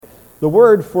The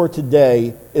word for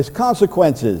today is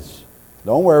consequences.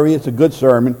 Don't worry, it's a good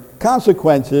sermon.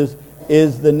 Consequences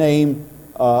is the name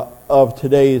of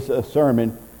today's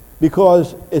sermon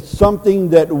because it's something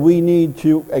that we need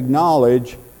to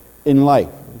acknowledge in life.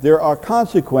 There are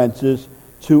consequences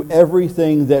to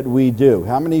everything that we do.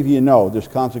 How many of you know there's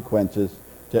consequences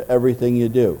to everything you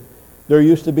do? There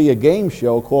used to be a game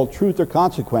show called Truth or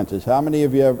Consequences. How many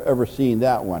of you have ever seen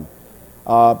that one?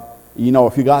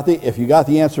 If you got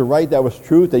the answer right, that was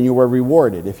truth, and you were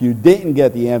rewarded. If you didn't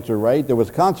get the answer right, there was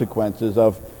consequences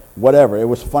of whatever. It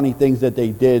was funny things that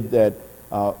they did.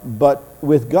 But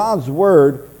with God's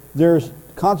word, there's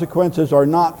consequences are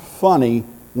not funny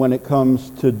when it comes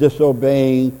to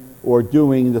disobeying or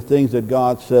doing the things that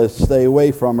God says stay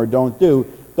away from or don't do.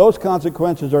 Those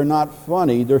consequences are not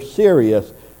funny; they're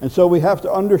serious, and so we have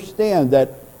to understand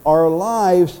that our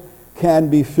lives can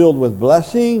be filled with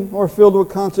blessing or filled with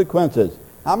consequences.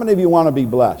 How many of you want to be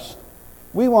blessed?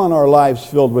 We want our lives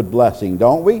filled with blessing,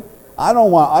 don't we? I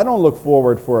don't look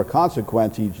forward for a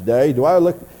consequence each day. Do I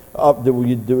look up?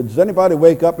 Does anybody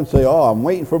wake up and say, "Oh, I'm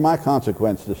waiting for my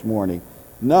consequence this morning"?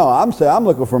 No, I'm saying I'm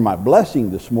looking for my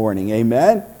blessing this morning.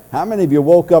 Amen. How many of you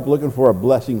woke up looking for a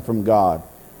blessing from God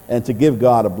and to give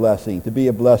God a blessing, to be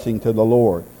a blessing to the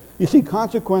Lord? You see,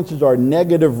 consequences are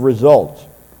negative results.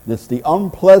 It's the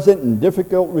unpleasant and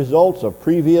difficult results of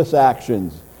previous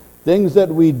actions. Things that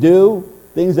we do,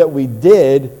 things that we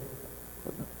did,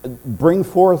 bring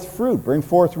forth fruit, bring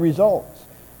forth results.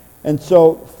 And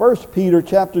so 1 Peter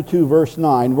chapter 2, verse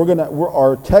 9,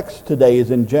 our text today is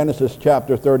in Genesis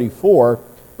chapter 34,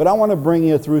 but I want to bring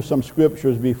you through some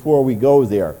scriptures before we go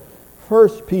there. 1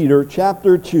 Peter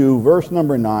chapter 2, verse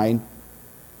number 9,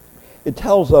 it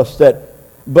tells us that,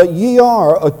 "But ye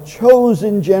are a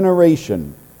chosen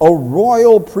generation, a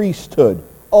royal priesthood,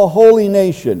 a holy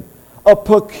nation, a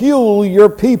peculiar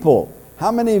people."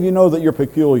 How many of you know that you're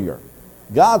peculiar?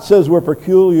 God says we're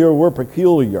peculiar,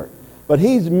 But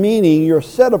he's meaning you're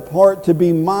set apart to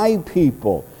be my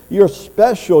people. You're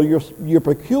special, you're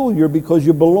peculiar because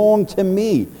you belong to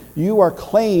me. You are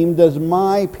claimed as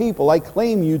my people. I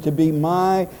claim you to be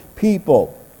my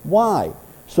people. Why?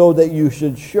 So that you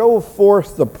should show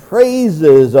forth the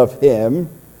praises of him.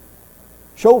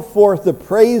 Show forth the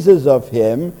praises of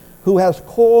him who has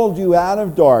called you out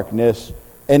of darkness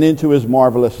and into his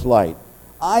marvelous light.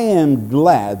 I am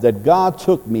glad that God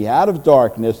took me out of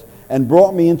darkness and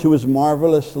brought me into his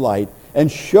marvelous light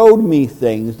and showed me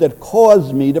things that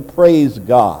caused me to praise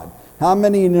God. How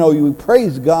many of you know you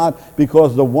praise God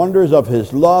because the wonders of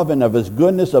his love and of his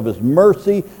goodness, of his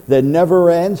mercy that never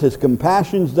ends, his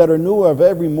compassions that are new of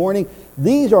every morning?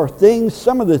 These are things,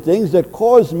 some of the things that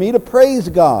cause me to praise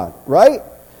God, right?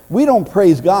 We don't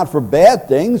praise God for bad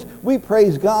things. We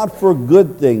praise God for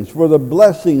good things, for the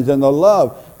blessings and the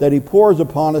love that he pours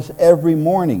upon us every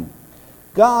morning.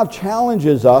 God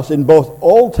challenges us in both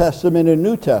Old Testament and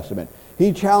New Testament.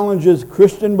 He challenges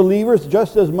Christian believers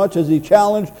just as much as he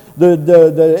challenged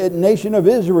the nation of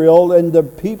Israel and the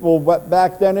people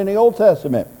back then in the Old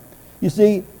Testament. You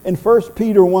see, in 1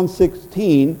 Peter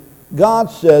 1:16, God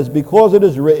says, "Because it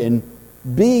is written,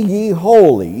 be ye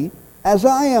holy as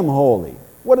I am holy."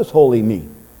 What does holy mean?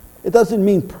 It doesn't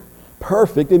mean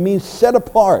perfect. It means set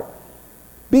apart.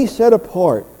 Be set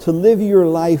apart to live your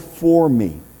life for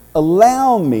me.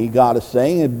 Allow me, God is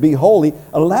saying, and be holy.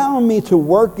 Allow me to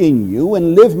work in you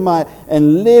and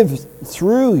live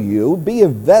through you. Be a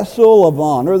vessel of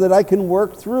honor that I can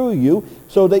work through you,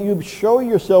 so that you show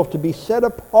yourself to be set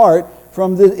apart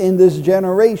in this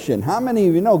generation. How many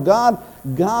of you know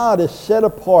God is set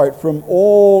apart from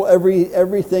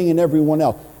everything and everyone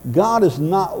else? God is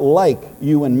not like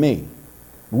you and me.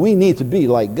 We need to be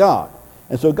like God.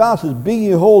 And so God says, "Be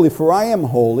ye holy, for I am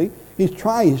holy." He's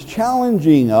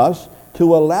challenging us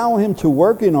to allow him to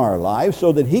work in our lives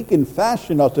so that he can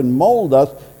fashion us and mold us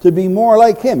to be more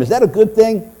like him. Is that a good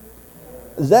thing?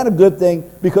 Is that a good thing?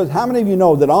 Because how many of you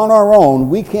know that on our own,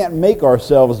 we can't make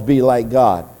ourselves be like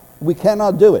God? We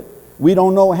cannot do it. We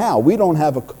don't know how. We don't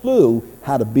have a clue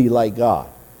how to be like God.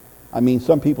 I mean,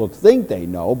 some people think they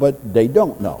know, but they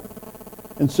don't know.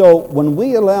 And so when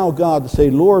we allow God to say,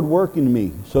 "Lord, work in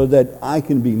me so that I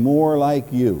can be more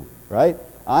like you," right?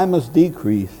 I must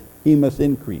decrease, he must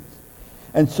increase.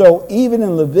 And so even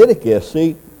in Leviticus,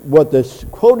 see, what is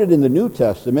quoted in the New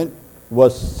Testament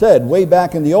was said way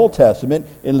back in the Old Testament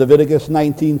in Leviticus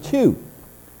 19:2.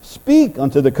 "Speak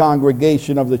unto the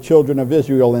congregation of the children of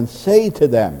Israel and say to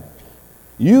them,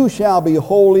 You shall be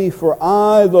holy, for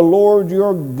I, the Lord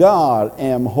your God,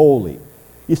 am holy."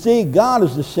 You see, God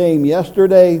is the same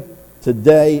yesterday,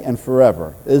 today, and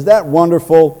forever. Is that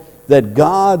wonderful that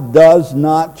God does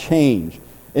not change?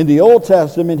 In the Old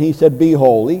Testament, he said, be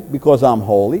holy because I'm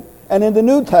holy. And in the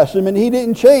New Testament, he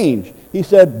didn't change. He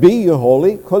said, be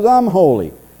holy because I'm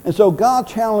holy. And so God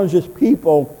challenges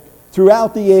people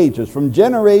throughout the ages, from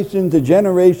generation to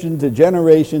generation to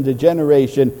generation to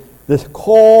generation. The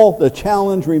call, the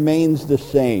challenge remains the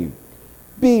same.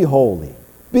 Be holy.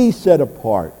 Be set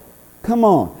apart. Come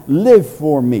on, live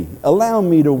for me. Allow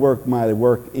me to work my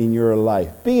work in your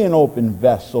life. Be an open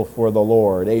vessel for the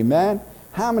Lord. Amen?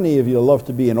 How many of you love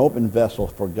to be an open vessel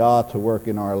for God to work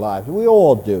in our lives? We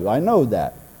all do. I know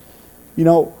that. You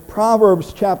know,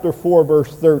 Proverbs chapter 4,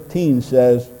 verse 13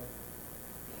 says,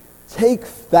 take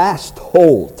fast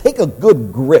hold. Take a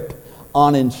good grip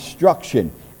on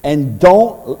instruction. And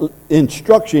don't,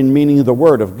 instruction meaning the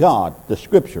Word of God, the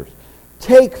Scriptures.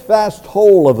 Take fast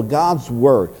hold of God's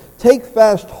Word. Take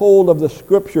fast hold of the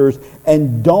Scriptures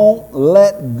and don't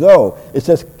let go. It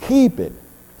says, keep it,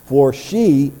 for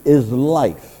she is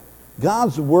life.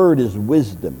 God's Word is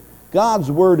wisdom. God's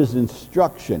Word is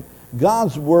instruction.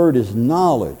 God's Word is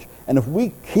knowledge. And if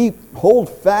we hold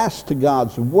fast to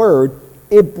God's Word,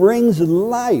 it brings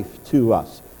life to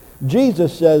us.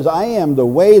 Jesus says, I am the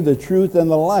way, the truth, and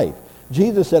the life.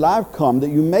 Jesus said, I've come that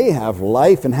you may have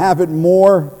life and have it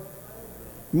more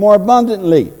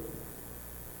abundantly.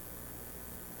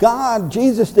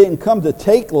 Jesus didn't come to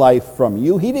take life from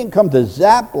you. He didn't come to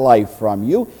zap life from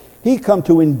you. He come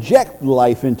to inject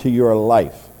life into your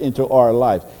life, into our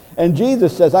lives. And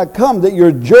Jesus says, I come that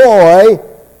your joy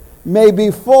may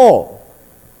be full.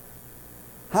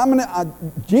 How many?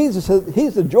 Jesus says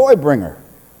he's the joy bringer.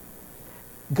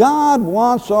 God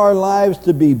wants our lives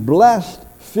to be blessed,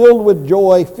 filled with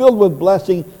joy, filled with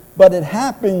blessing, but it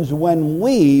happens when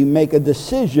we make a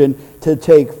decision to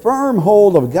take firm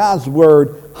hold of God's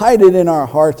Word, hide it in our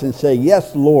hearts, and say,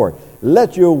 yes, Lord,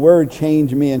 let your Word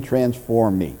change me and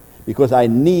transform me, because I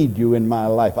need you in my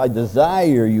life. I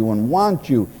desire you and want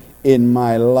you in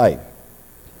my life.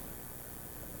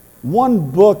 One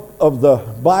book of the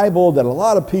Bible that a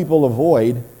lot of people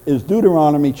avoid is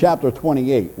Deuteronomy chapter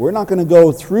 28. We're not going to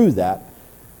go through that,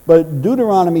 but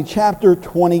Deuteronomy chapter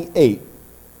 28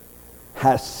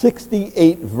 has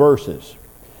 68 verses.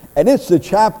 And it's the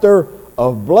chapter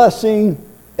of blessing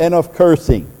and of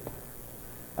cursing.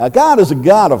 Now, God is a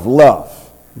God of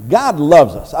love. God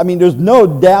loves us. I mean, there's no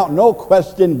doubt, no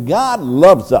question, God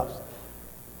loves us.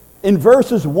 In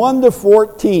verses 1 to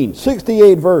 14,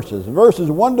 68 verses, verses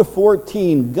 1 to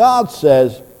 14, God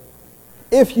says,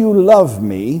 if you love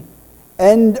me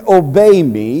and obey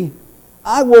me,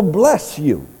 I will bless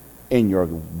you in your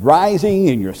rising,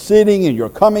 in your sitting, in your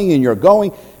coming, in your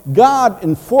going. God,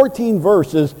 in 14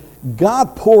 verses,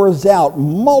 God pours out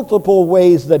multiple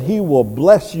ways that he will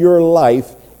bless your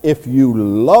life if you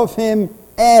love him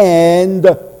and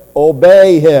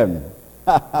obey him.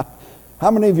 How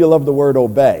many of you love the word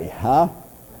obey, huh?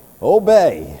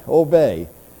 Obey, obey.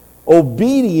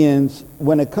 Obedience,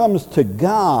 when it comes to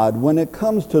God, when it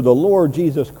comes to the Lord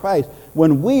Jesus Christ,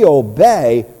 when we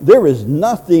obey, there is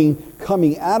nothing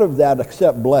coming out of that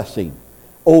except blessing.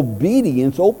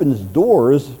 Obedience opens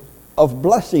doors of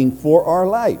blessing for our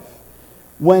life.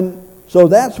 So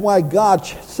that's why God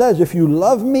says, if you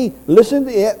love me, listen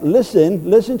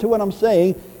to what I'm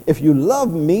saying. If you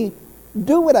love me,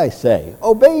 do what I say.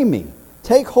 Obey me.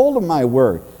 Take hold of my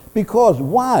word. Because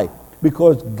why?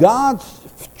 Because God's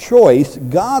choice,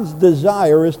 God's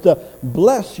desire is to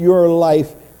bless your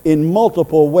life in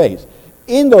multiple ways.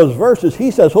 In those verses,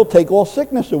 he says he'll take all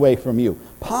sickness away from you,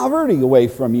 poverty away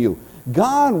from you.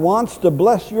 God wants to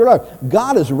bless your life.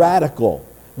 God is radical.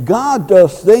 God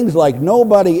does things like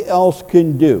nobody else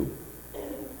can do.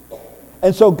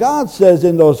 And so God says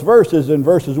in those verses, in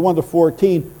verses 1 to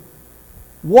 14,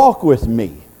 walk with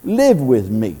me, live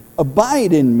with me,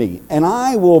 abide in me, and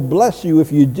I will bless you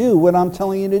if you do what I'm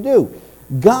telling you to do.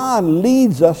 God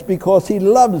leads us because he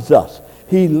loves us.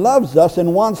 He loves us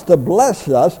and wants to bless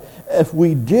us if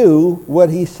we do what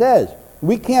he says.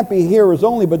 We can't be hearers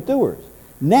only, but doers.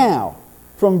 Now,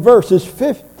 from verses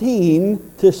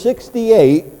 15 to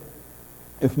 68,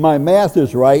 if my math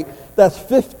is right, that's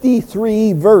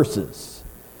 53 verses.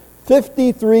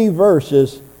 53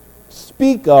 verses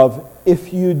speak of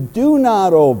if you do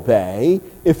not obey,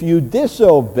 if you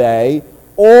disobey,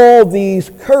 all these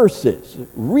curses.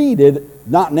 Read it,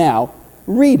 not now,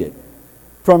 read it.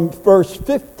 From verse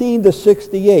 15 to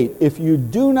 68, if you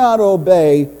do not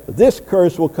obey, this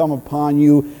curse will come upon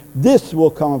you, this will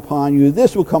come upon you,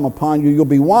 this will come upon you. You'll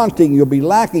be wanting, you'll be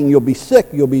lacking, you'll be sick,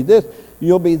 you'll be this,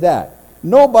 you'll be that.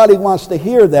 Nobody wants to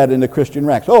hear that in the Christian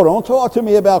ranks. Oh, don't talk to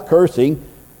me about cursing.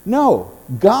 No,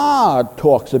 God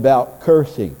talks about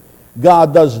cursing.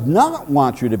 God does not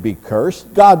want you to be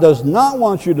cursed. God does not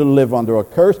want you to live under a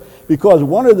curse, because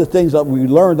one of the things that we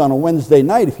learned on a Wednesday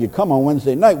night, if you come on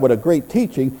Wednesday night with a great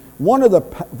teaching, one of the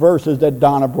verses that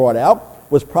Donna brought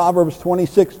out was Proverbs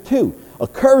 26:2. A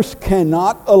curse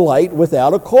cannot alight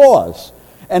without a cause.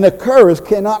 And a curse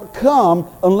cannot come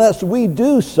unless we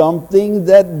do something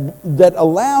that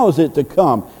allows it to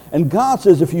come. And God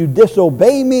says, if you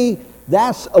disobey me,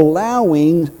 that's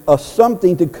allowing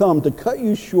something to come to cut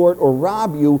you short or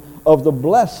rob you of the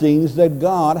blessings that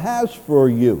God has for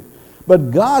you.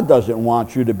 But God doesn't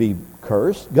want you to be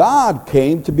cursed. God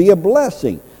came to be a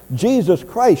blessing. Jesus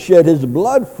Christ shed his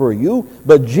blood for you,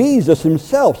 but Jesus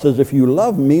himself says, if you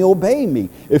love me, obey me.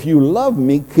 If you love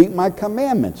me, keep my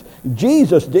commandments.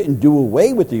 Jesus didn't do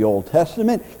away with the Old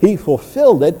Testament. He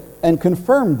fulfilled it and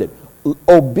confirmed it.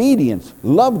 Obedience,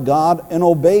 love God and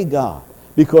obey God,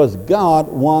 because God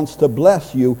wants to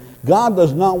bless you. God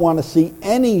does not want to see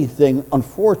anything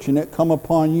unfortunate come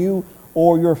upon you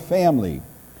or your family.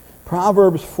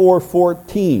 Proverbs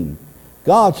 4:14.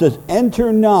 God says,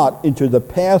 enter not into the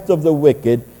path of the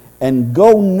wicked, and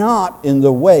go not in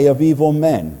the way of evil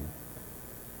men.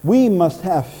 We must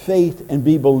have faith and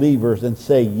be believers and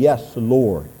say, yes,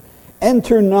 Lord.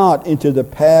 Enter not into the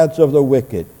paths of the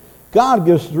wicked. God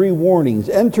gives 3 warnings.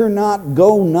 Enter not,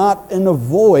 go not, and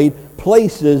avoid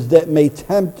places that may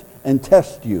tempt and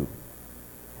test you.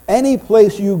 Any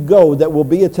place you go that will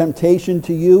be a temptation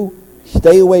to you,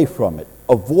 stay away from it.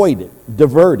 Avoid it.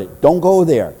 Divert it. Don't go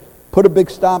there. Put a big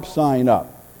stop sign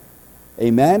up.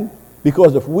 Amen?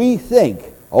 Because if we think,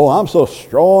 oh, I'm so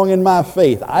strong in my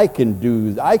faith, I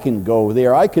can go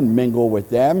there, I can mingle with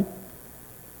them.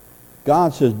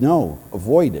 God says, no,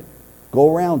 avoid it.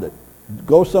 Go around it.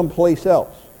 Go someplace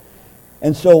else.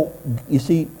 And so, you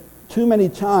see, too many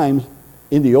times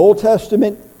in the Old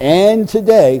Testament and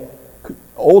today,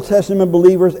 Old Testament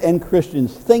believers and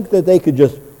Christians think that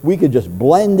we could just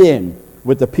blend in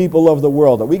with the people of the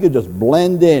world, that we could just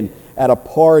blend in at a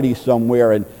party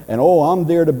somewhere and oh, I'm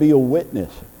there to be a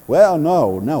witness. Well,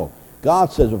 no.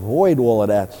 God says avoid all of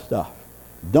that stuff.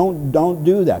 Don't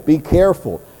do that. Be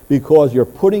careful, because you're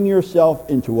putting yourself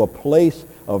into a place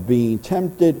of being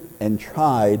tempted and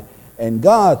tried, and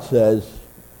God says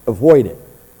avoid it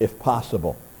if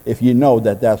possible, if you know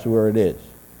that that's where it is.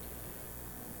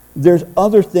 There's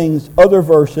other things, other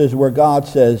verses where God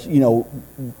says,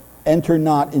 enter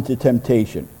not into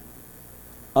temptation.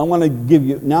 I want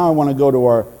to go to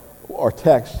our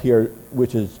text here,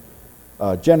 which is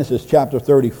Genesis chapter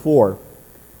 34.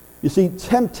 You see,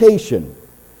 temptation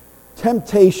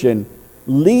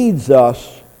leads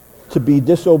us to be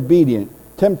disobedient.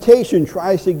 Temptation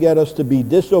tries to get us to be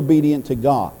disobedient to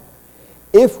God.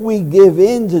 If we give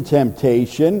in to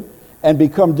temptation and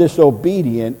become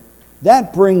disobedient,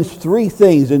 that brings 3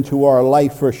 things into our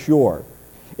life for sure.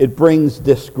 It brings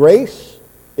disgrace,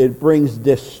 it brings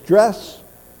distress,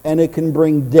 and it can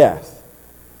bring death.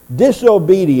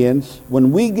 Disobedience,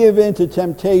 when we give in to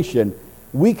temptation,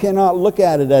 we cannot look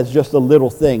at it as just a little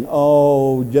thing.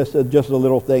 Oh, just a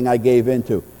little thing I gave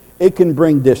into. It can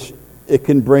bring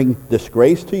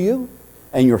disgrace to you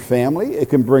and your family. It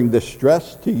can bring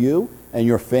distress to you and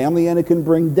your family, and it can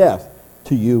bring death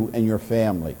to you and your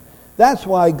family. That's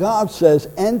why God says,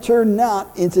 enter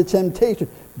not into temptation.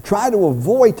 Try to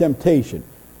avoid temptation.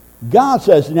 God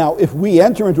says, now, if we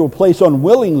enter into a place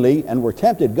unwillingly and we're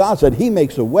tempted, God said he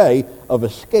makes a way of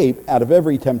escape out of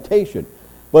every temptation.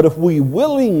 But if we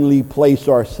willingly place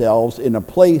ourselves in a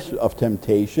place of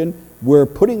temptation, we're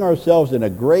putting ourselves in a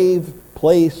grave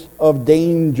place of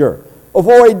danger.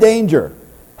 Avoid danger.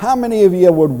 How many of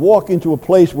you would walk into a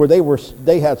place where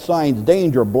they had signs,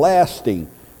 danger, blasting?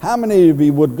 How many of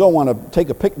you would go take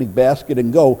a picnic basket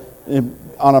and go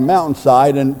on a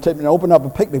mountainside and open up a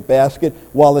picnic basket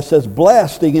while it says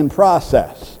blasting in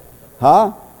process?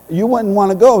 Huh? You wouldn't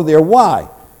want to go there. Why?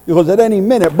 Because at any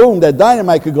minute, boom, that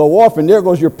dynamite could go off, and there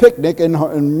goes your picnic,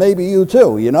 and maybe you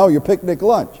too, your picnic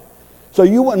lunch. So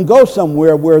you wouldn't go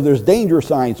somewhere where there's danger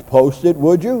signs posted,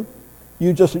 would you?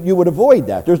 You would avoid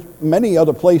that. There's many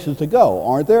other places to go,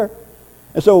 aren't there?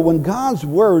 And so when God's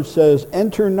word says,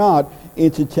 enter not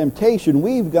into temptation,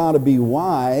 we've got to be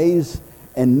wise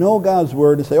and know God's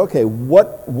word and say, okay,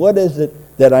 what is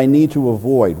it that I need to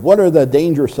avoid? What are the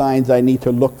danger signs I need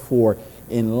to look for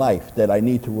in life that I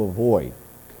need to avoid?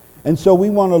 And so we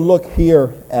want to look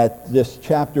here at this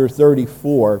chapter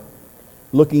 34,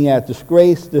 looking at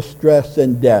disgrace, distress,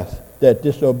 and death that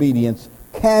disobedience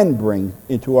can bring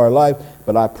into our life.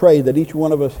 But I pray that each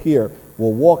one of us here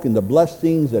will walk in the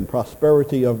blessings and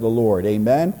prosperity of the Lord.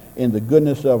 Amen? In the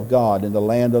goodness of God, in the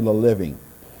land of the living.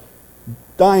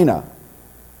 Dinah,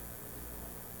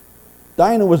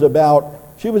 Dinah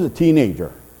she was a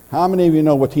teenager. How many of you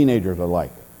know what teenagers are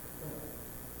like?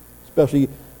 Especially,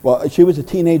 well, she was a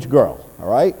teenage girl, all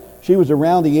right? She was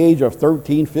around the age of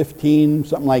 13, 15,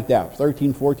 something like that,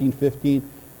 13, 14, 15.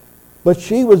 But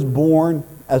she was born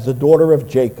as the daughter of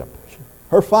Jacob.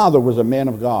 Her father was a man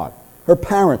of God. Her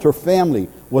parents, her family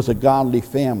was a godly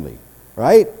family,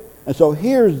 right? And so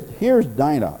here's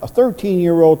Dinah, a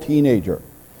 13-year-old teenager.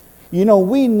 You know,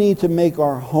 we need to make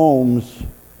our homes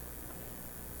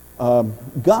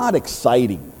God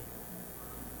exciting.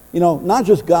 You know, not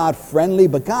just God friendly,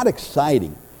 but God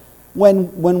exciting.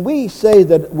 When we say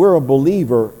that we're a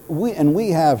believer,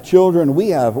 we have children,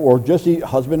 or just a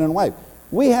husband and wife,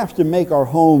 we have to make our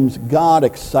homes God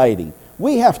exciting.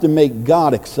 We have to make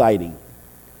God exciting.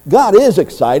 God is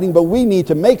exciting, but we need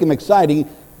to make him exciting.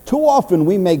 Too often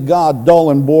we make God dull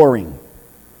and boring.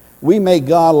 We make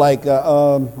God like,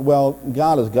 well,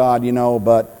 God is God, you know,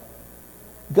 but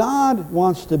God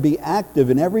wants to be active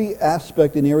in every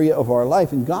aspect and area of our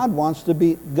life, and God wants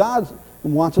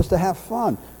us to have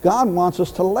fun. God wants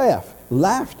us to laugh.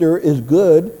 Laughter is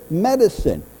good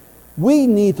medicine. We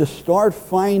need to start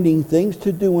finding things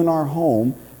to do in our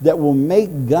home that will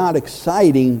make God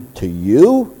exciting to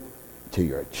you, to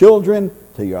your children,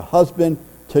 to your husband,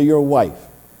 to your wife.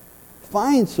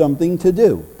 Find something to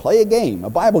do. Play a game, a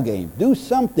Bible game. Do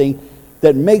something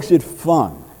that makes it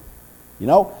fun. You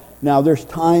know? Now, there's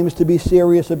times to be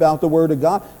serious about the Word of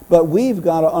God, but we've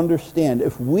got to understand,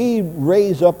 if we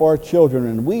raise up our children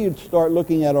and we start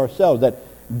looking at ourselves, that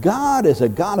God is a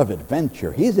God of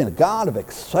adventure. He's a God of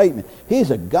excitement. He's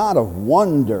a God of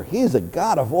wonder. He's a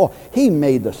God of awe. He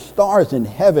made the stars in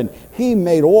heaven. He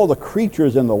made all the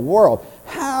creatures in the world.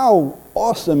 How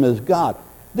awesome is God?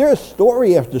 There's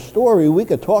story after story we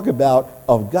could talk about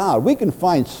of God. We can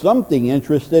find something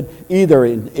interested either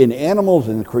in animals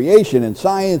and creation and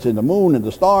science and the moon and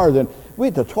the stars, and we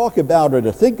have to talk about or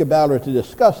to think about or to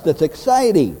discuss that's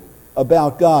exciting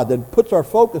about God, that puts our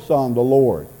focus on the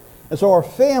Lord. And so our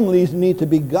families need to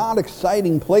be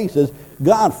God-exciting places,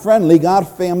 God-friendly,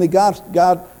 God-family,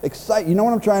 God-exciting. You know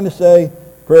what I'm trying to say?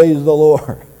 Praise the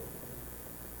Lord.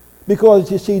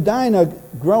 Because you see, Dinah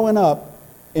growing up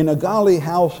in a godly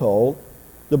household,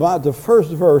 the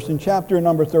first verse in chapter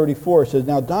number 34 says,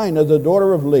 Now Dinah, the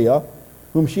daughter of Leah,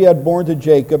 whom she had borne to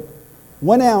Jacob,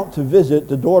 went out to visit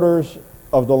the daughters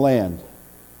of the land.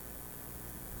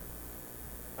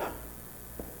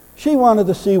 She wanted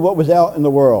to see what was out in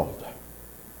the world,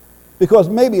 because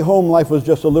maybe home life was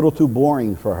just a little too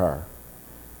boring for her.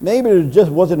 Maybe there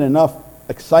just wasn't enough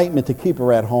excitement to keep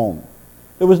her at home.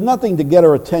 There was nothing to get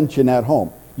her attention at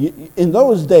home. In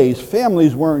those days,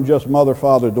 families weren't just mother,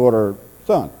 father, daughter,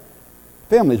 son.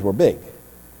 Families were big.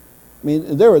 I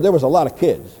mean, there was a lot of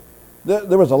kids.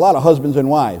 There was a lot of husbands and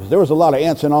wives. There was a lot of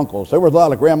aunts and uncles. There was a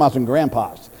lot of grandmas and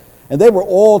grandpas. And they were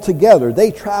all together.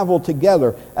 They traveled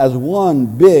together as one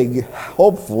big,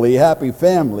 hopefully happy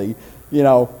family. You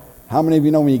know, how many of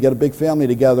you know when you get a big family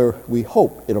together, we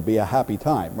hope it'll be a happy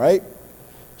time, right?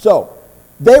 So,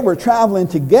 they were traveling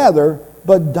together,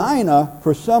 but Dinah,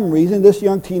 for some reason, this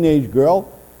young teenage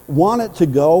girl, wanted to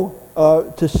go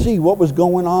to see what was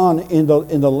going on in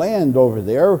the land over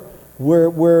there,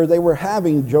 where they were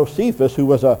having Josephus, who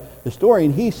was a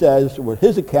historian. He says, with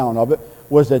his account of it,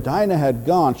 was that Dinah had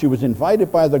gone. She was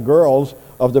invited by the girls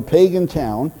of the pagan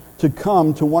town to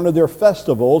come to one of their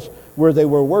festivals where they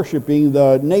were worshiping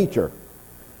the nature.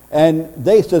 And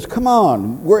they says, come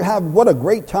on, what a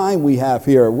great time we have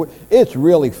here. It's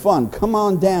really fun. Come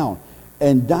on down.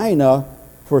 And Dinah,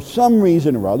 for some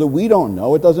reason or other, we don't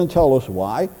know, it doesn't tell us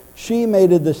why, she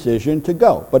made a decision to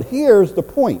go. But here's the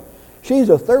point. She's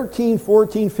a 13,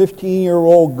 14,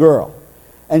 15-year-old girl.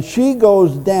 And she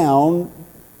goes down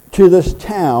to this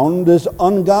town, this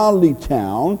ungodly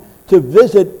town, to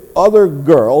visit other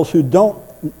girls who don't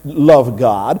love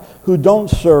God, who don't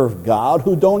serve God,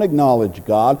 who don't acknowledge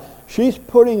God. She's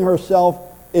putting herself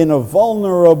in a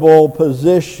vulnerable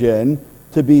position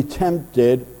to be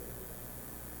tempted,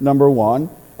 number one,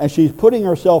 and she's putting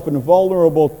herself in a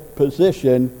vulnerable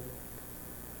position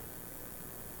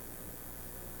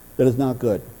that is not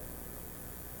good.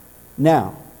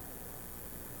 Now,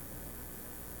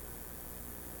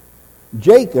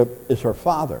 Jacob is her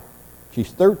father. She's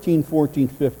 13, 14,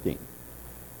 15.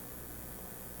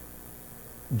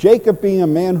 Jacob, being a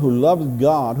man who loved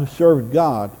God, who served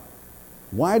God,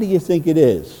 why do you think it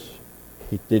is?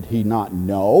 Did he not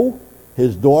know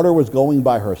his daughter was going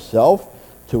by herself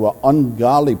to an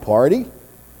ungodly party?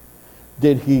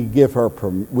 Did he give her,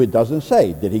 it doesn't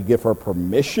say, did he give her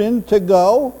permission to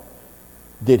go?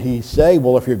 Did he say,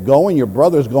 well, if you're going, your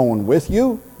brother's going with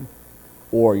you?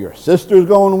 Or your sister's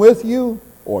going with you?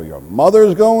 Or your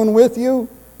mother's going with you?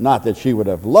 Not that she would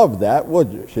have loved that,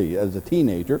 would she, as a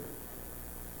teenager?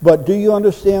 But do you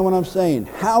understand what I'm saying?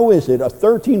 How is it a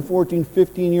 13, 14,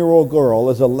 15-year-old girl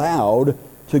is allowed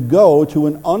to go to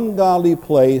an ungodly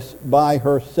place by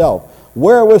herself?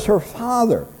 Where was her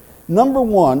father? Number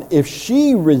one, if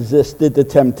she resisted the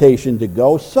temptation to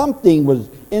go, something was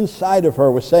inside of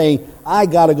her was saying, I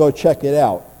got to go check it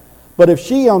out. But if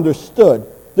she understood,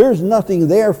 there's nothing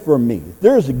there for me.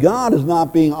 God is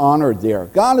not being honored there.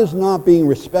 God is not being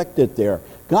respected there.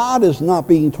 God is not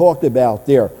being talked about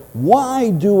there.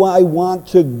 Why do I want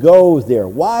to go there?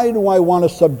 Why do I want to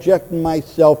subject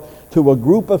myself to a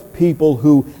group of people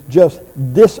who just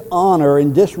dishonor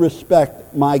and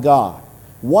disrespect my God?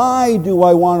 Why do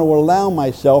I want to allow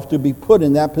myself to be put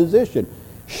in that position?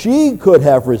 She could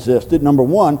have resisted. Number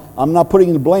one, I'm not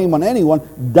putting the blame on anyone.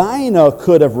 Dinah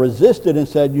could have resisted and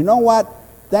said, you know what?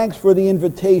 Thanks for the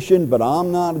invitation, but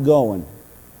I'm not going.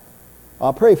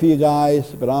 I'll pray for you guys,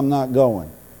 but I'm not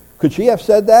going. Could she have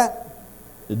said that?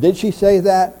 Did she say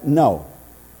that? No.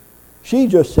 She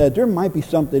just said, there might be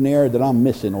something there that I'm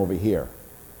missing over here.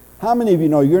 How many of you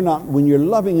know when you're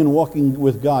loving and walking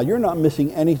with God, you're not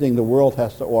missing anything the world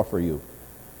has to offer you?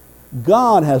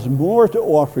 God has more to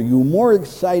offer you, more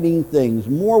exciting things,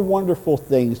 more wonderful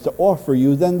things to offer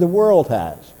you than the world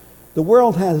has. The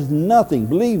world has nothing,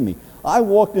 believe me. I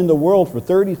walked in the world for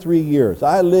 33 years.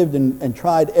 I lived and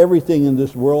tried everything in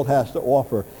this world has to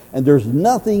offer. And there's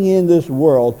nothing in this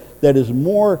world that is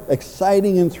more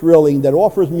exciting and thrilling, that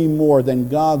offers me more than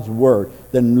God's Word,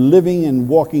 than living and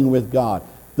walking with God.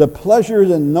 The pleasures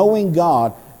in knowing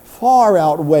God far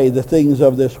outweigh the things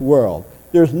of this world.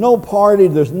 There's no party,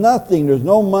 there's nothing, there's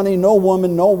no money, no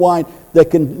woman, no wine that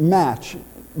can match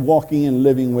walking and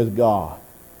living with God.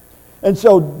 And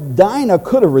so Dinah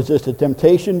could have resisted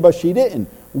temptation, but she didn't.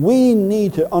 We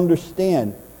need to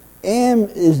understand,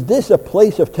 is this a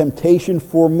place of temptation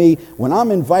for me? When I'm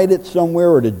invited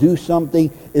somewhere or to do something,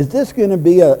 is this going to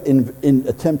be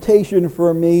a temptation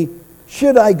for me?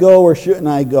 Should I go or shouldn't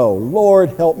I go?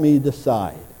 Lord, help me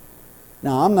decide.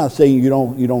 Now, I'm not saying you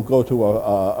don't go to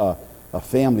a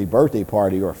family birthday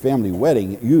party or a family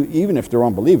wedding. Even if they're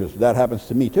unbelievers, that happens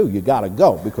to me too. You got to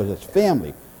go because it's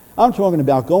family. I'm talking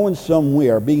about going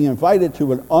somewhere, being invited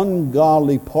to an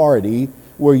ungodly party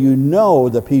where you know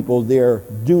the people there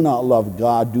do not love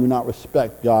God, do not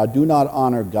respect God, do not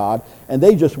honor God, and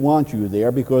they just want you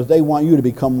there because they want you to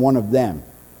become one of them.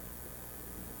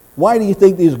 Why do you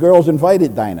think these girls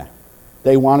invited Dinah?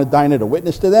 They wanted Dinah to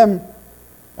witness to them?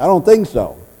 I don't think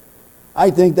so.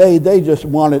 I think they just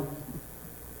wanted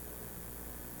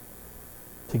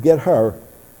to get her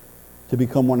to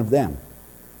become one of them.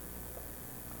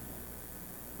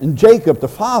 And Jacob, the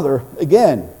father,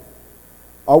 again,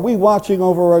 are we watching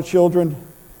over our children?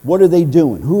 What are they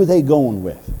doing? Who are they going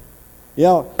with? You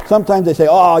know, sometimes they say,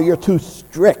 oh, you're too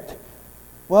strict.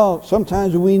 Well,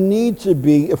 sometimes we need to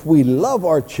be, if we love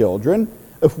our children,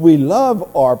 if we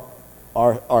love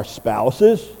our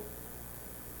spouses,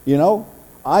 you know,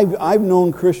 I've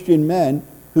known Christian men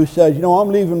who said, you know, I'm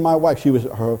leaving my wife.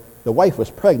 The wife was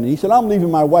pregnant. He said, I'm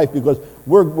leaving my wife because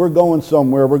we're going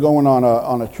somewhere. We're going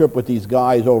on a trip with these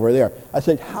guys over there. I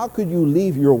said, how could you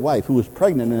leave your wife who was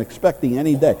pregnant and expecting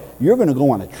any day? You're going to go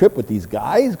on a trip with these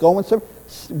guys?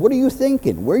 What are you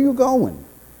thinking? Where are you going?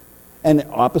 And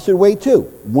opposite way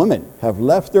too. Women have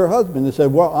left their husband and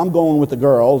said, well, I'm going with the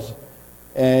girls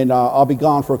and I'll be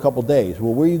gone for a couple days.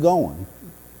 Well, where are you going?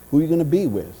 Who are you going to be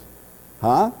with?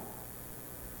 Huh?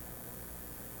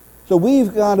 So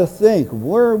we've got to think,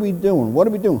 where are we doing? What are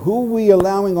we doing? Who are we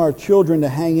allowing our children to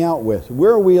hang out with?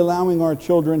 Where are we allowing our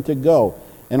children to go?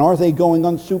 And are they going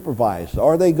unsupervised?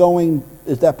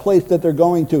 Is that place that they're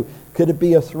going to, could it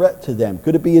be a threat to them?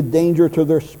 Could it be a danger to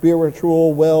their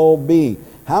spiritual well-being?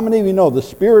 How many of you know the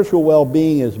spiritual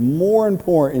well-being is more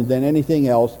important than anything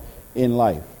else in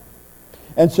life?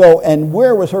 And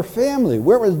where was her family?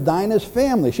 Where was Dinah's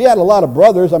family? She had a lot of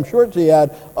brothers. I'm sure she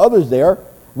had others there.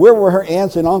 Where were her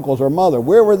aunts and uncles, her mother?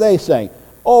 Where were they saying,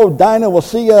 oh, Dinah, we'll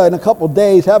see you in a couple of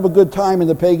days. Have a good time in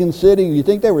the pagan city. You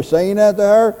think they were saying that to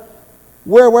her?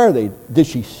 Where were they? Did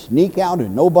she sneak out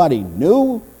and nobody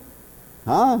knew?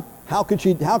 Huh? How could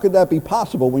that be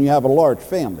possible when you have a large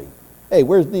family? Hey,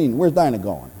 where's Dinah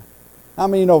going? How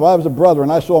many know if I was a brother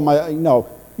and I saw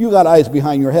you got eyes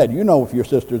behind your head. You know if your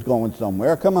sister's going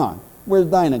somewhere. Come on. Where's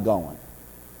Dinah going?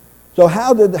 So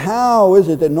how is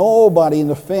it that nobody in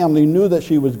the family knew that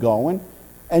she was going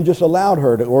and just allowed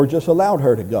her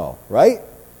to go, right?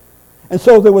 And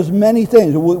so there was many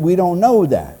things. We don't know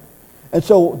that. And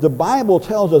so the Bible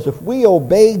tells us if we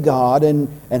obey God and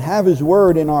have His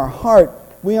Word in our heart,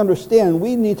 we understand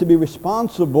we need to be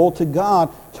responsible to God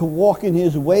to walk in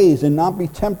his ways and not be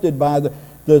tempted by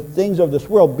the things of this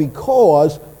world,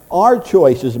 because our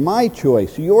choices, my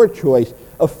choice, your choice,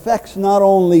 affects not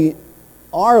only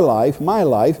our life, my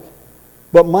life,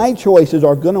 but my choices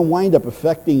are going to wind up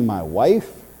affecting my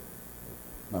wife,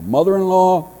 my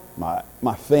mother-in-law,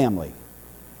 my family.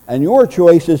 And your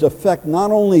choices affect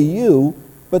not only you,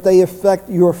 but they affect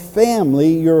your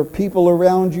family, your people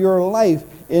around your life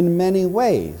in many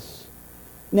ways.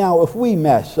 Now, if we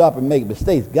mess up and make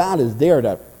mistakes, God is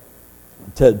there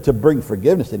to bring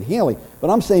forgiveness and healing. But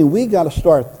I'm saying we got to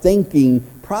start thinking,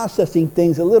 processing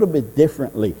things a little bit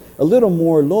differently. A little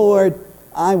more, Lord,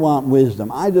 I want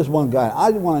wisdom. I just want God.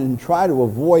 I want to try to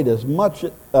avoid as much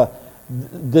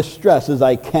distress as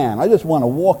I can. I just want to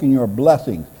walk in your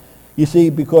blessings. You see,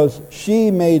 because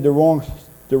she made the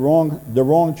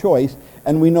wrong choice,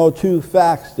 and we know two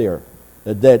facts there.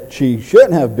 That she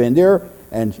shouldn't have been there,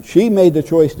 and she made the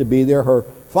choice to be there. Her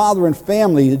father and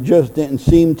family just didn't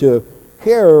seem to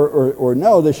care or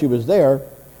know that she was there.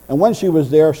 And when she was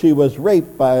there, she was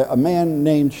raped by a man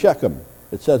named Shechem.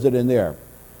 It says it in there.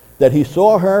 That he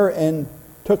saw her and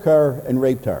took her and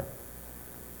raped her.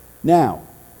 Now,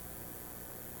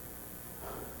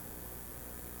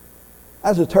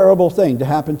 that's a terrible thing to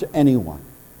happen to anyone.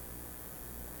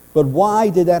 But why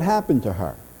did that happen to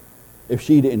her? If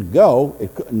she didn't go,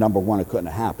 number one, it couldn't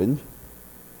have happened.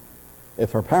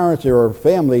 If her parents or her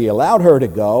family allowed her to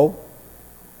go,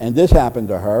 and this happened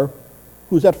to her,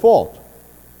 who's at fault?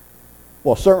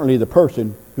 Well, certainly the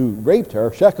person who raped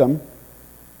her, Shechem,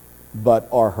 but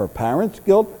are her parents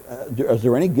guilt? Is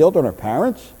there any guilt on her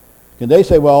parents? Can they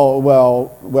say, well,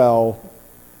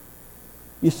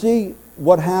 you see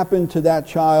what happened to that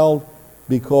child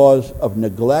because of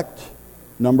neglect?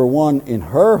 Number one, in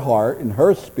her heart, in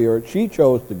her spirit, she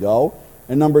chose to go.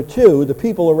 And number two, the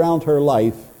people around her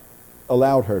life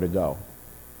allowed her to go.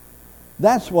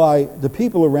 That's why the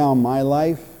people around my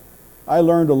life, I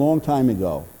learned a long time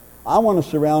ago, I want to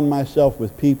surround myself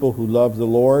with people who love the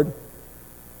Lord,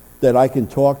 that I can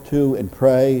talk to and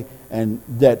pray, and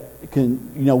that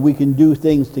we can do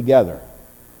things together.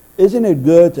 Isn't it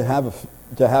good to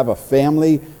have a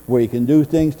family where you can do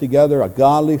things together, a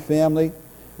godly family?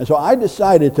 And so I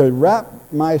decided to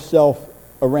wrap myself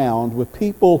around with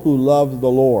people who love the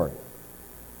Lord.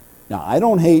 Now, I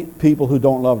don't hate people who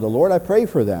don't love the Lord. I pray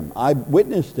for them. I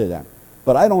witness to them.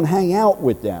 But I don't hang out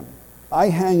with them. I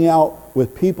hang out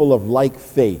with people of like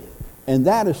faith. And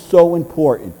that is so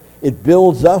important. It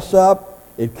builds us up.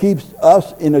 It keeps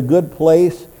us in a good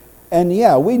place. And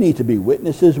yeah, we need to be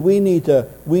witnesses. We need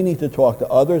to talk to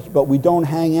others, but we don't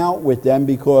hang out with them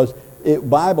because the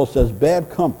Bible says bad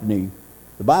company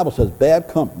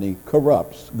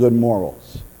corrupts good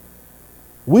morals.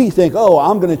 We think,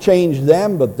 I'm going to change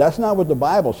them, but that's not what the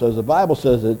Bible says. The Bible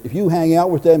says that if you hang out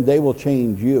with them, they will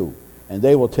change you, and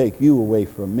they will take you away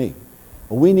from me.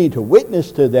 But we need to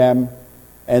witness to them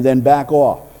and then back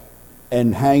off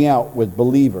and hang out with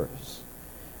believers.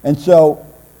 And so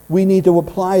we need to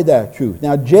apply that truth.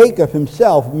 Now, Jacob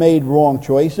himself made wrong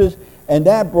choices, and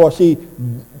that brought,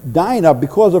 Dinah,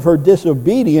 because of her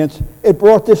disobedience, it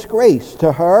brought disgrace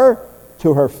to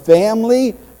her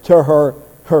family, to her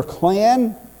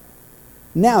clan.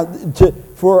 Now,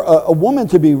 for a woman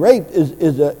to be raped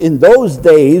in those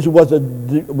days was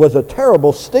a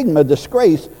terrible stigma,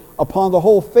 disgrace upon the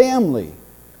whole family,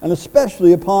 and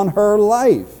especially upon her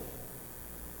life.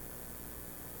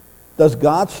 Does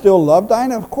God still love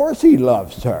Dinah? Of course he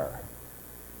loves her.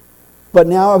 But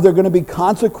now are there going to be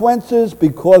consequences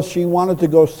because she wanted to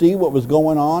go see what was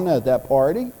going on at that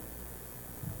party?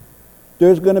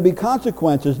 There's going to be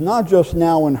consequences, not just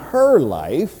now in her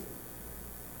life,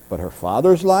 but her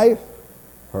father's life,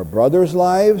 her brother's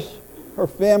lives, her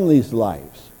family's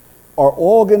lives are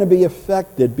all going to be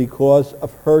affected because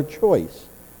of her choice,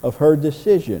 of her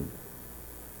decision.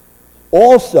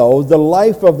 Also, the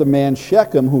life of the man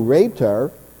Shechem who raped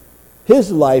her,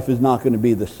 his life is not going to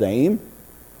be the same,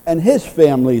 and his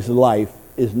family's life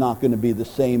is not going to be the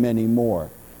same anymore.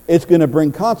 It's going to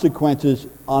bring consequences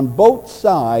on both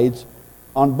sides,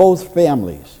 on both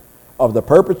families, of the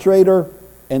perpetrator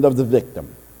and of the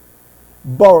victim.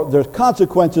 The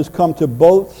consequences come to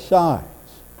both sides.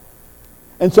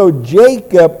 And so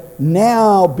Jacob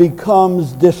now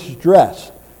becomes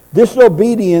distressed.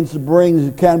 Disobedience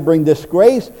can bring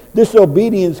disgrace.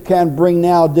 Disobedience can bring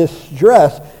now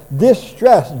distress.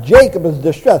 Jacob is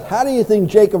distressed. How do you think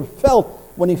Jacob felt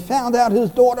when he found out his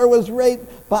daughter was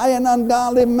raped by an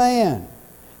ungodly man?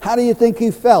 How do you think he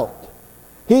felt?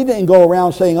 He didn't go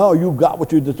around saying, you got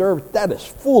what you deserve. That is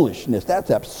foolishness. That's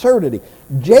absurdity.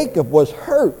 Jacob was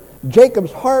hurt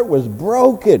Jacob's heart was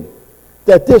broken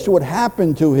that this would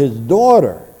happen to his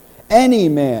daughter. Any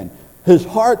man, his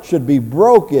heart should be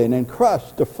broken and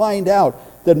crushed to find out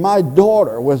that my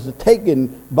daughter was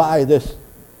taken by this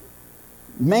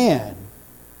man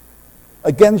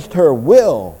against her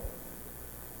will.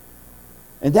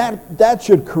 And that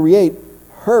should create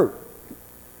hurt,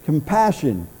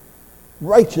 compassion,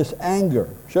 righteous anger,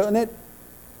 shouldn't it?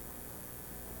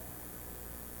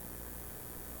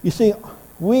 You see,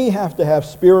 we have to have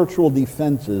spiritual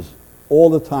defenses all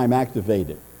the time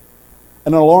activated.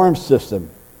 An alarm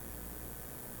system.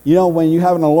 You know, when you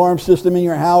have an alarm system in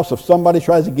your house, if somebody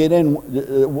tries to get in,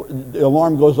 the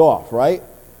alarm goes off, right?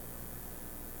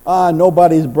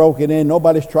 Nobody's broken in,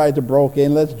 nobody's tried to break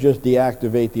in, let's just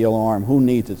deactivate the alarm. Who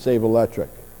needs it? Save electric.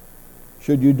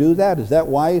 Should you do that? Is that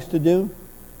wise to do?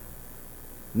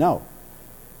 No.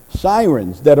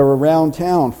 Sirens that are around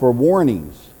town for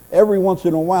warnings. Every once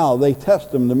in a while, they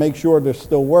test them to make sure they're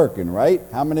still working, right?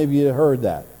 How many of you have heard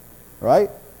that, right?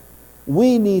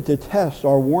 We need to test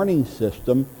our warning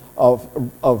system of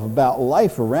about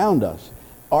life around us.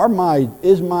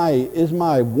 Is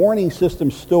my warning system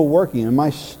still working? Am I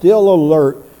still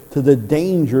alert to the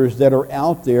dangers that are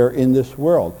out there in this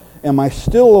world? Am I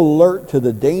still alert to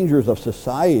the dangers of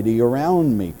society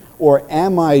around me? Or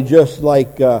am I just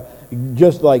like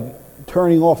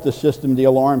turning off the system, the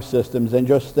alarm systems, and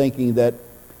just thinking that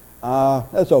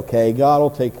that's okay, God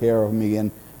will take care of me,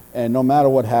 and no matter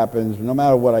what happens, no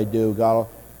matter what I do,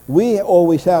 we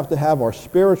always have to have our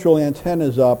spiritual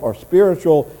antennas up, our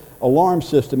spiritual alarm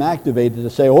system activated to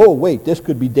say, oh wait, this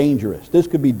could be dangerous, this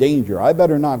could be danger, I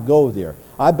better not go there,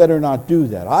 I better not do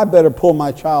that, I better pull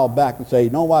my child back and say, you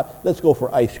know what, let's go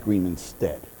for ice cream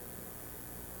instead.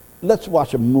 Let's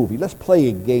watch a movie. Let's play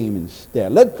a game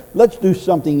instead. Let's do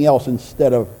something else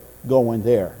instead of going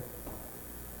there.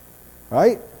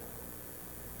 Right?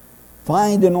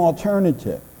 Find an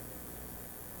alternative.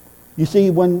 You see,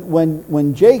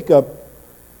 when Jacob,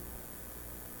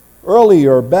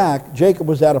 earlier back, Jacob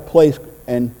was at a place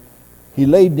and he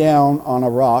laid down on a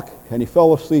rock and he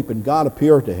fell asleep and God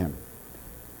appeared to him.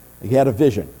 He had a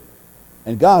vision.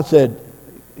 And God said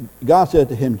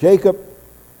to him, Jacob,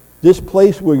 this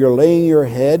place where you're laying your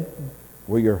head,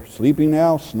 where you're sleeping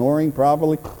now, snoring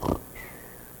probably,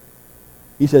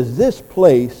 he says, this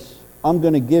place I'm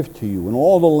going to give to you, and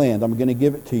all the land I'm going to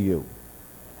give it to you.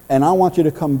 And I want you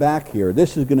to come back here.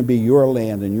 This is going to be your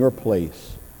land and your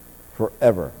place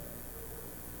forever.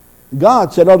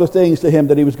 God said other things to him,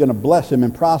 that he was going to bless him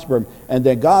and prosper him. And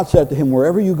then God said to him,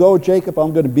 wherever you go, Jacob,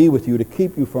 I'm going to be with you to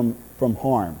keep you from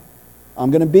harm. I'm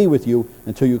going to be with you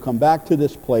until you come back to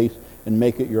this place and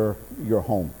make it your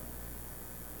home.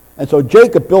 And so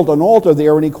Jacob built an altar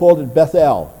there and he called it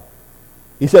Bethel.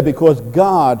 He said, because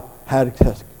God had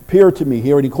appeared to me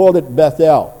here, and he called it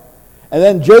Bethel. And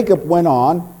then Jacob went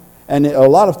on, and a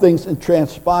lot of things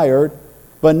transpired,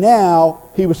 but now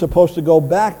he was supposed to go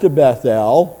back to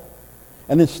Bethel,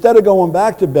 and instead of going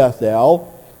back to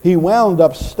Bethel, he wound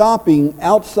up stopping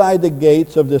outside the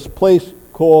gates of this place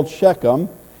called Shechem.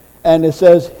 And it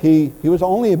says he was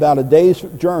only about a day's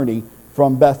journey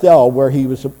from Bethel, where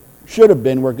he should have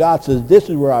been, where God says, this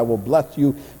is where I will bless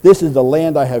you. This is the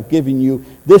land I have given you.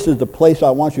 This is the place I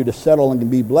want you to settle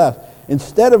and be blessed.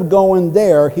 Instead of going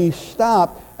there, he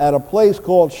stopped at a place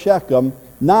called Shechem,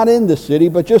 not in the city,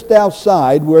 but just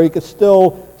outside where he could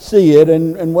still see it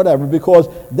and whatever, because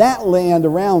that land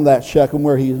around that Shechem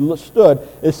where he stood,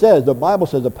 the Bible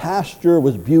says the pasture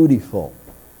was beautiful.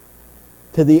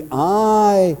 To the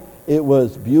eye, it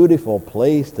was a beautiful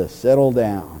place to settle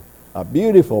down. A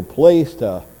beautiful place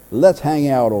to, let's hang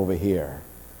out over here.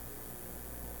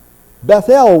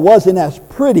 Bethel wasn't as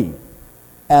pretty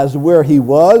as where he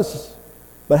was,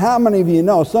 but how many of you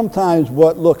know sometimes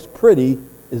what looks pretty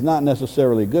is not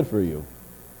necessarily good for you?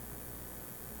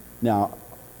 Now,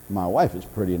 my wife is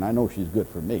pretty and I know she's good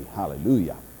for me.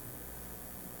 Hallelujah.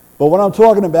 But what I'm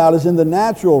talking about is in the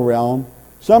natural realm.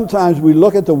 Sometimes we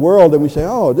look at the world and we say,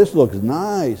 oh, this looks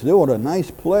nice. What a nice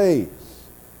place.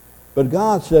 But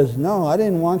God says, no, I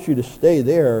didn't want you to stay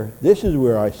there. This is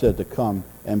where I said to come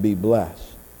and be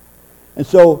blessed. And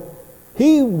so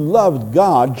he loved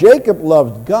God. Jacob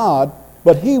loved God,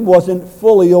 but he wasn't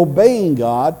fully obeying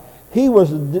God. He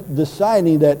was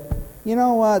deciding that, you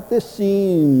know what, this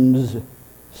seems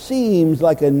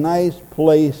like a nice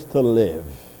place to live.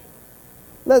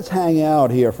 Let's hang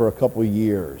out here for a couple of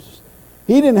years.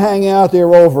 He didn't hang out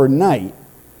there overnight.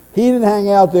 He didn't hang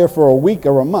out there for a week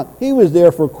or a month. He was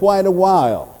there for quite a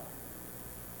while.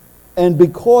 And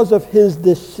because of his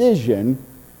decision,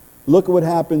 look what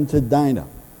happened to Dinah.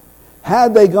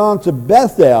 Had they gone to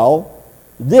Bethel,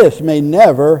 this may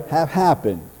never have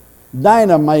happened.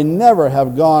 Dinah may never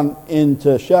have gone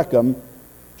into Shechem.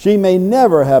 She may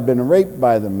never have been raped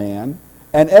by the man.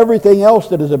 And everything else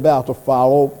that is about to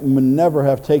follow may never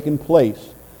have taken place.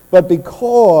 But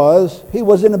because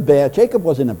Jacob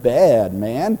wasn't a bad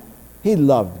man. He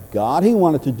loved God. He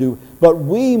wanted to do. But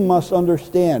we must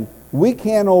understand, we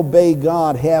can't obey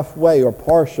God halfway or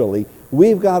partially.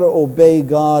 We've got to obey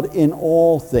God in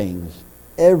all things,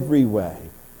 every way.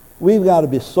 We've got to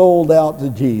be sold out to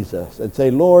Jesus and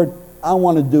say, Lord, I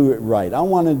want to do it right. I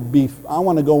want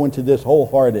to go into this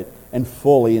wholehearted and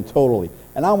fully and totally.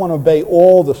 And I want to obey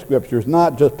all the scriptures,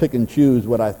 not just pick and choose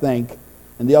what I think.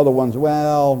 And the other ones,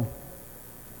 well.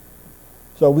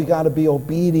 So we got to be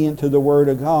obedient to the Word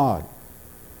of God.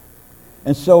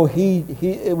 And so he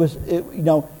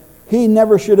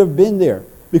never should have been there,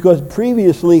 because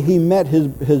previously he met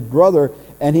his brother,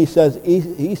 and he says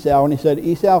Esau, and he said,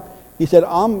 Esau, he said,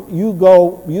 you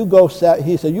go south.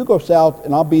 He said, you go south,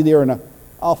 and I'll be there, and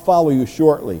I'll follow you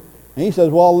shortly. And he says,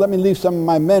 well, let me leave some of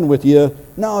my men with you.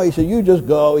 No, he said, you just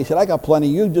go. He said, I got plenty.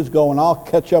 You just go, and I'll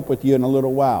catch up with you in a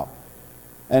little while.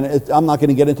 And I'm not going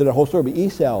to get into the whole story, but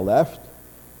Esau left.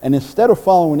 And instead of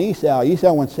following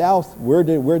Esau went south. Where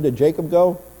did Jacob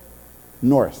go?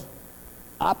 North.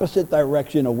 Opposite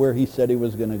direction of where he said he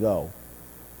was going to go.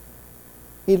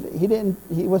 He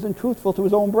wasn't truthful to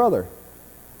his own brother.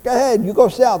 Go ahead, you go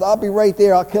south. I'll be right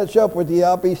there. I'll catch up with you.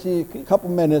 I'll be see you a couple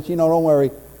minutes. Don't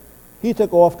worry. He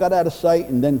took off, got out of sight,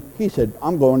 and then he said,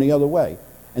 I'm going the other way.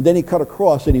 And then he cut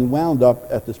across, and he wound up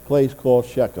at this place called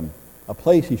Shechem, a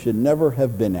place he should never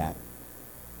have been at.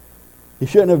 He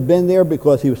shouldn't have been there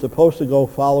because he was supposed to go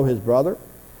follow his brother.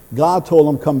 God told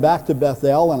him, come back to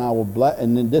Bethel, and I will bless,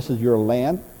 and then this is your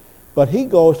land. But he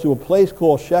goes to a place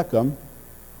called Shechem,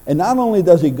 and not only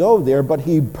does he go there, but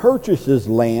he purchases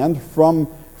land from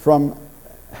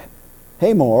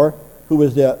Hamor, who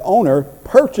was the owner,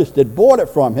 purchased it, bought it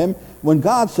from him, when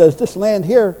God says, this land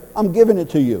here, I'm giving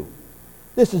it to you.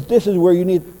 This is where you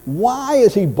need. Why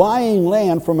is he buying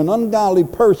land from an ungodly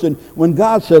person when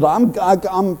God said,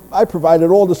 I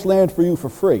provided all this land for you for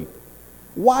free?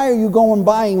 Why are you going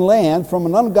buying land from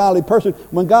an ungodly person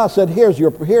when God said, here's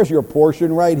your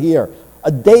portion right here,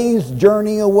 a day's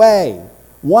journey away?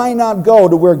 Why not go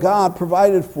to where God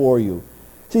provided for you?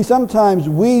 See, sometimes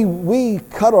we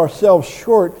cut ourselves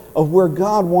short of where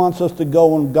God wants us to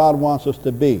go and God wants us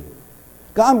to be.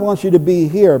 God wants you to be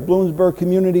here at Bloomsburg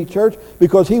Community Church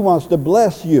because he wants to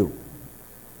bless you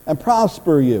and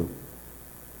prosper you.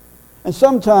 And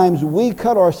sometimes we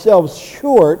cut ourselves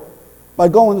short by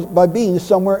being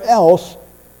somewhere else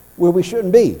where we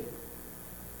shouldn't be.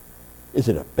 Is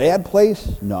it a bad place?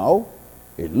 No.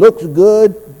 It looks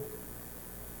good.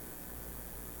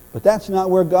 But that's not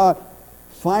where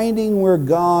finding where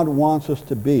God wants us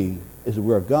to be is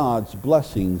where God's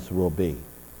blessings will be.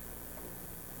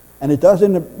 And it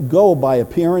doesn't go by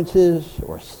appearances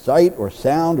or sight or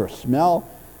sound or smell.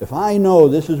 If I know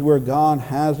this is where God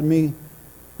has me,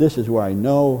 this is where I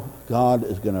know God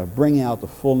is going to bring out the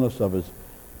fullness of his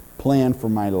plan for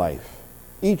my life.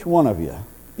 Each one of you,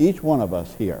 each one of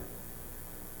us here.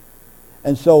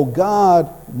 And so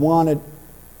God wanted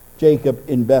Jacob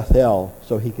in Bethel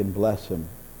so he can bless him.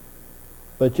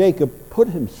 But Jacob put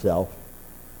himself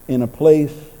in a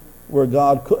place where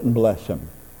God couldn't bless him.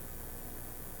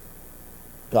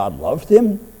 God loved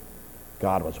him.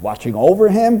 God was watching over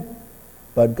him.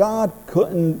 But God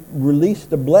couldn't release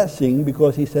the blessing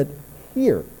because he said,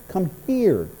 here, come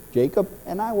here, Jacob,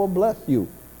 and I will bless you.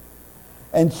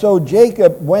 And so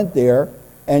Jacob went there,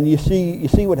 and you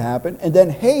see what happened. And then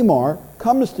Hamor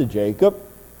comes to Jacob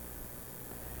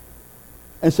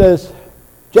and says,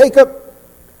 Jacob,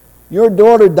 your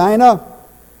daughter Dinah,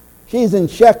 she's in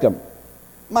Shechem.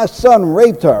 My son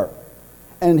raped her,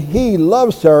 and he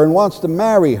loves her and wants to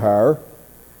marry her,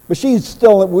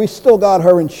 but we still got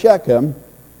her in Shechem.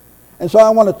 And so I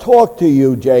want to talk to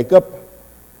you, Jacob.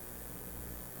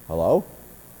 Hello?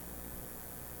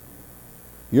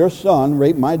 Your son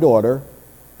raped my daughter.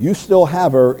 You still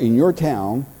have her in your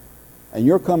town, and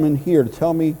you're coming here to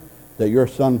tell me that your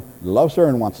son loves her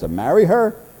and wants to marry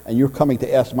her, and you're coming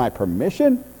to ask my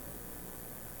permission?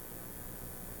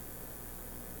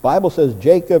 Bible says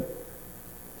Jacob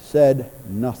said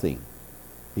nothing.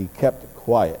 He kept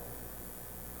quiet.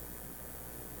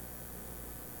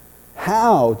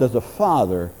 How does a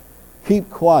father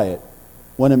keep quiet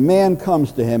when a man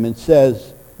comes to him and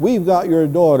says, we've got your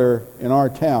daughter in our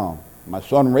town. My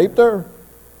son raped her,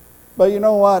 but you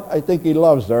know what? I think he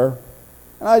loves her,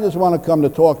 and I just want to come to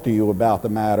talk to you about the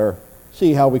matter,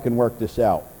 see how we can work this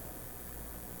out.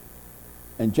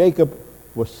 And Jacob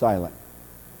was silent.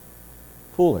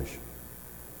 Foolish.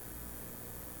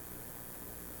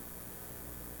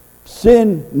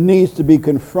 Sin needs to be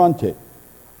confronted.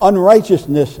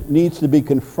 Unrighteousness needs to be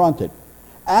confronted.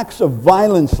 Acts of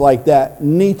violence like that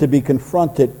need to be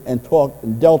confronted and talked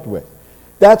and dealt with.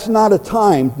 That's not a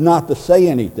time not to say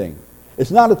anything. It's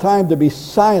not a time to be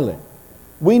silent.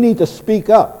 We need to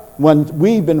speak up when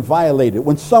we've been violated.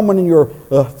 When someone in your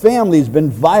family's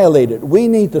been violated, we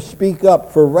need to speak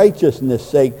up for righteousness'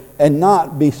 sake and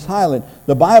not be silent.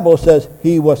 The Bible says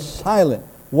he was silent.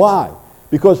 Why?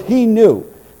 Because he knew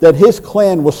that his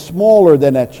clan was smaller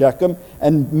than at Shechem,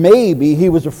 and maybe he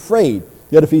was afraid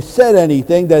that if he said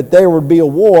anything, that there would be a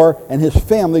war and his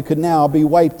family could now be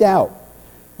wiped out.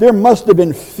 There must have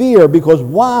been fear, because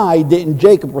why didn't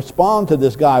Jacob respond to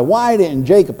this guy? Why didn't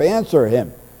Jacob answer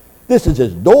him? This is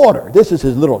his daughter. This is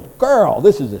his little girl.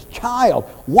 This is his child.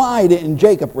 Why didn't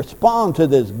Jacob respond to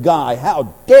this guy?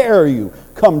 How dare you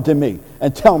come to me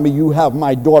and tell me you have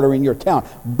my daughter in your town?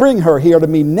 Bring her here to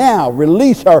me now.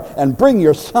 Release her and bring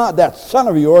your son, that son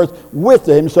of yours, with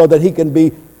him so that he can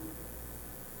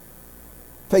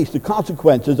face the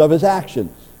consequences of his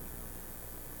actions.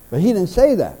 But he didn't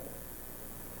say that.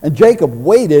 And Jacob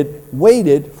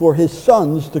waited for his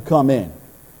sons to come in.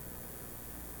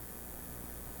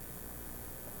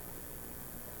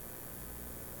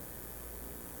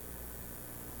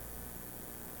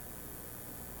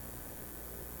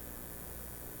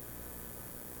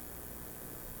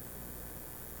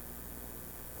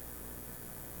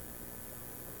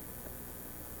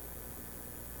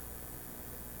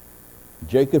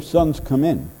 Jacob's sons come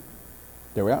in.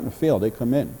 They were out in the field. They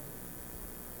come in.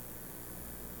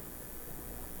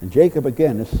 And Jacob,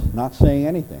 again, is not saying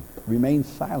anything. Remains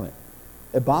silent.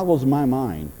 It boggles my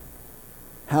mind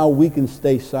how we can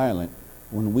stay silent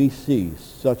when we see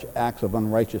such acts of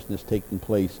unrighteousness taking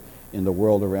place in the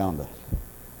world around us.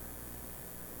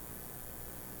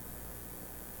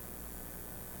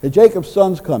 The Jacob's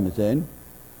sons comes in,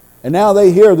 and now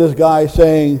they hear this guy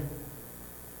saying,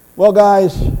 well,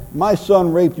 guys, my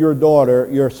son raped your daughter,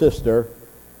 your sister.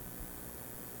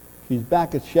 She's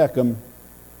back at Shechem.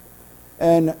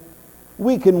 And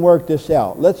we can work this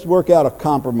out. Let's work out a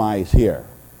compromise here.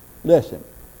 Listen,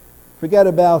 forget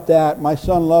about that. My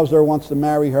son loves her, wants to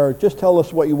marry her. Just tell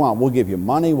us what you want. We'll give you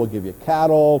money. We'll give you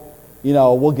cattle.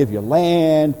 We'll give you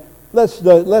land. Let's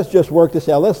just work this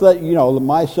out. Let's let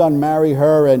my son marry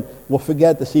her, and we'll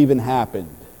forget this even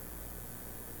happened.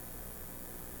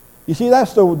 You see,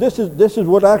 this is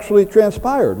what actually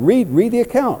transpired. Read the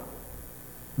account.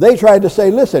 They tried to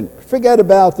say, listen, forget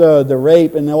about the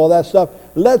rape and all that stuff.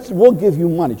 We'll give you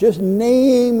money. Just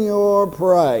name your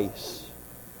price.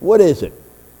 What is it?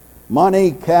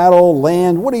 Money, cattle,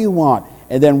 land, what do you want?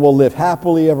 And then we'll live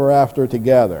happily ever after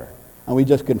together. And we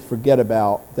just can forget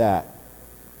about that.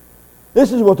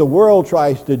 This is what the world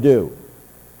tries to do.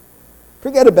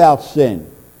 Forget about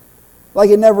sin. Like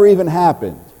it never even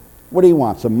happened. What do you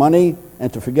want? Some money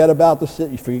and to forget about the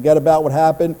sin? You forget about what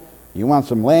happened? You want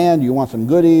some land? You want some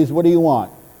goodies? What do you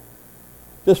want?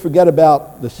 Just forget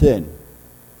about the sin.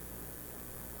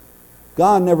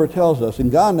 God never tells us,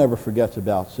 and God never forgets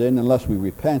about sin unless we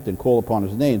repent and call upon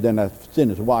his name. Then that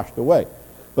sin is washed away.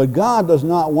 But God does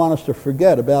not want us to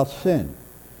forget about sin.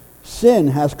 Sin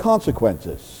has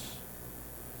consequences.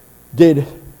 Did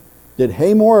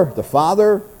Hamor, the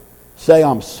father, say,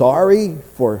 I'm sorry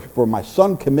for my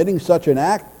son committing such an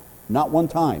act? Not one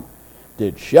time.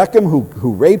 Did Shechem,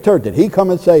 who raped her, did he come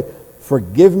and say,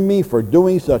 forgive me for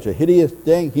doing such a heinous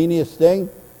thing?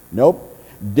 Nope.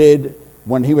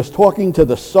 When he was talking to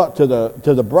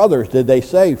the brothers, did they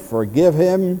say, forgive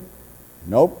him?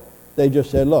 Nope. They just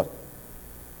said, look,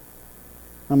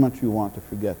 how much you want to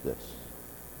forget this?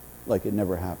 Like it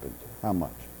never happened. How much?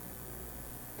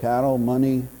 Cattle,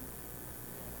 money?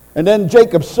 And then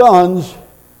Jacob's sons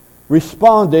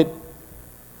responded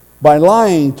by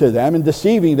lying to them and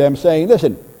deceiving them, saying,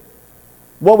 listen,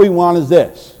 what we want is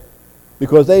this.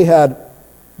 Because they had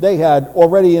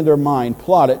already in their mind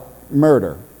plotted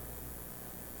murder.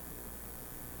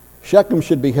 Shechem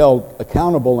should be held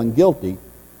accountable and guilty.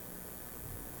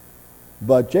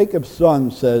 But Jacob's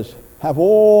son says, have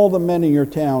all the men in your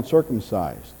town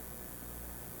circumcised.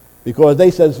 Because they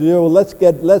says,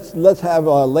 let's have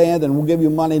land and we'll give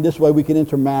you money. This way we can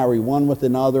intermarry one with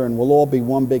another and we'll all be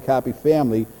one big happy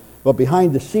family. But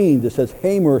behind the scenes it says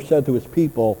Hamor said to his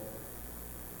people,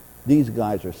 these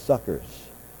guys are suckers.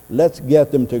 Let's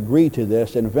get them to agree to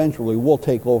this and eventually we'll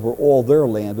take over all their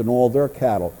land and all their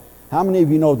cattle. How many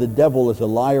of you know the devil is a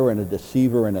liar and a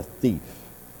deceiver and a thief?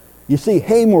 You see,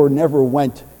 Hamor never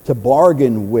went to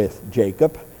bargain with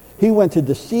Jacob. He went to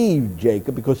deceive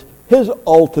Jacob because his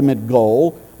ultimate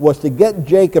goal was to get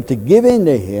Jacob to give in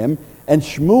to him and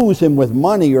schmooze him with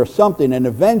money or something, and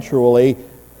eventually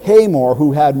Hamor,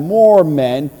 who had more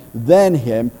men than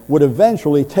him, would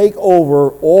eventually take over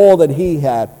all that he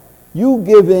had. You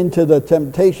give in to the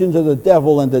temptations of the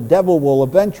devil, and the devil will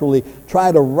eventually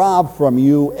try to rob from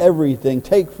you everything,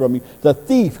 take from you. The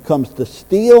thief comes to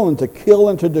steal and to kill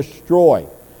and to destroy.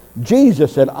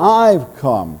 Jesus said, I've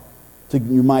come to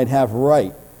you might have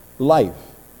life.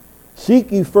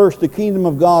 Seek ye first the kingdom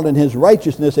of God and his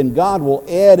righteousness, and God will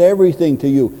add everything to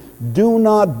you. Do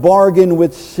not bargain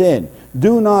with sin.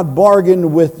 Do not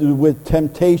bargain with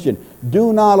temptation.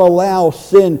 Do not allow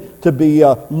sin to be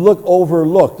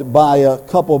overlooked by a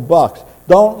couple bucks.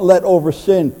 Don't let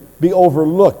sin be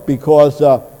overlooked because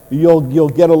you'll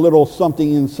get a little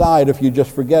something inside if you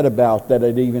just forget about that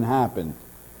it even happened.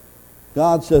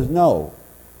 God says, no,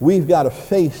 we've got to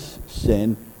face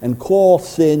sin and call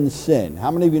sin, sin. How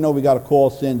many of you know we got to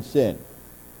call sin, sin?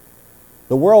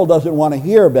 The world doesn't want to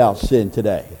hear about sin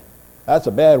today. That's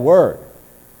a bad word.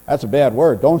 That's a bad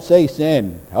word. Don't say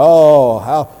sin.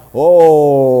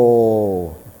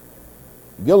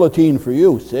 Guillotine for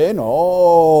you, sin.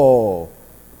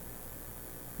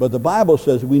 But the Bible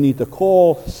says we need to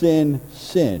call sin,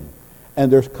 sin.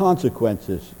 And there's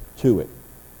consequences to it.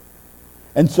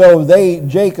 And so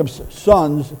Jacob's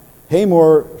sons,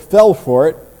 Hamor fell for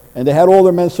it, and they had all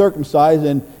their men circumcised,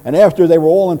 and after they were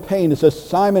all in pain, it says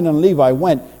Simon and Levi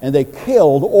went, and they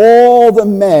killed all the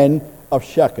men of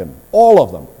Shechem. All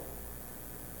of them.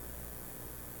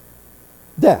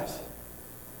 Death.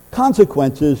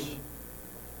 Consequences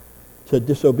to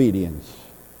disobedience.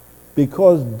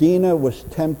 Because Dinah was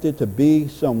tempted to be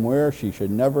somewhere she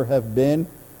should never have been,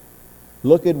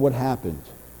 look at what happened.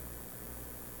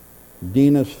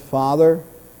 Dinah's father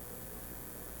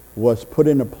was put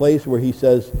in a place where he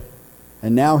says,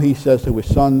 and now he says to his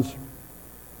sons,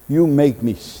 you make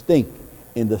me stink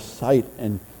in the sight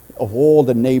of all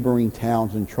the neighboring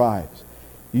towns and tribes.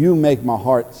 You make my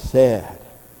heart sad.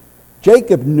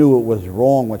 Jacob knew it was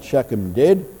wrong what Shechem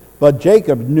did, but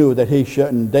Jacob knew that he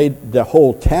shouldn't. The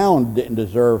whole town didn't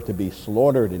deserve to be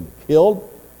slaughtered and killed.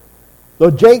 So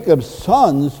Jacob's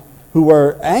sons, who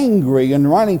were angry and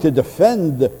wanting to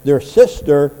defend their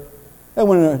sister, they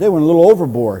went a little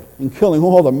overboard in killing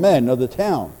all the men of the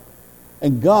town.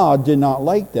 And God did not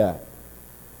like that.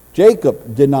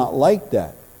 Jacob did not like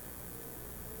that.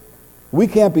 We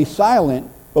can't be silent,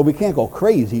 but we can't go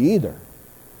crazy either.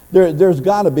 There's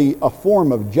got to be a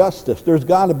form of justice. There's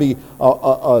got to be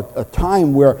a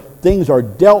time where things are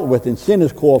dealt with, and sin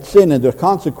is called sin, and the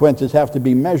consequences have to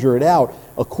be measured out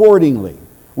accordingly.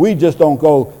 We just don't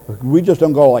go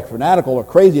like fanatical or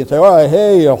crazy and say, all right,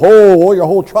 hey, your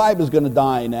whole tribe is going to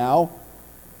die now.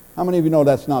 How many of you know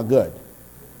that's not good?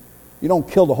 You don't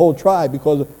kill the whole tribe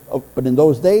but in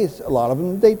those days, a lot of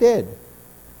them, they did.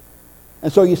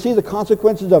 And so you see the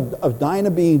consequences of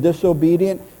Dinah being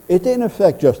disobedient. It didn't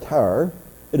affect just her.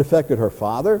 It affected her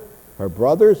father, her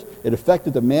brothers. It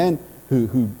affected the man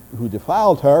who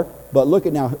defiled her. But look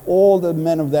at now, all the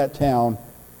men of that town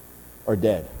are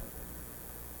dead.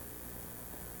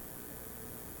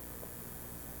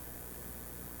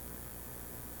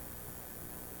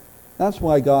 That's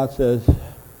why God says,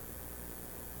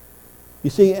 you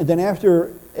see, and then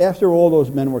after all those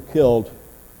men were killed,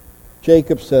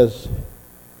 Jacob says,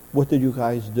 what did you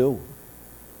guys do?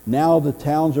 Now the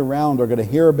towns around are going to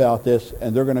hear about this,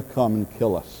 and they're going to come and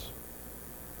kill us.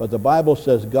 But the Bible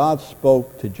says God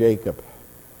spoke to Jacob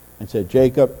and said,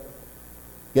 Jacob,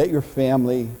 get your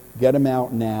family, get them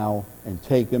out now, and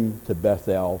take them to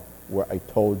Bethel, where I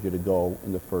told you to go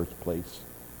in the first place.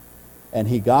 And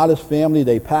he got his family.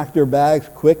 They packed their bags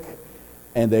quick,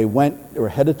 and they were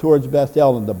headed towards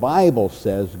Bethel. And the Bible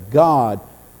says God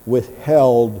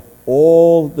withheld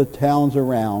all the towns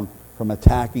around from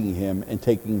attacking him and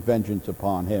taking vengeance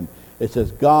upon him. It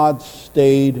says God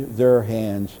stayed their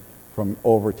hands from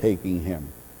overtaking him.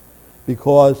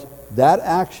 Because that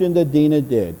action that Dinah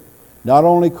did not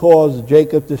only caused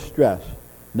Jacob distress,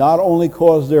 not only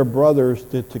caused their brothers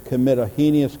to commit a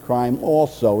heinous crime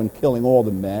also in killing all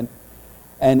the men,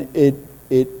 and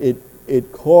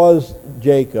it caused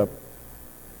Jacob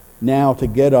now to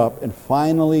get up and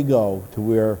finally go to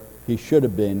where he should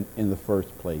have been in the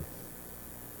first place.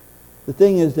 The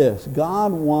thing is this,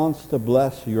 God wants to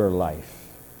bless your life.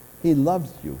 He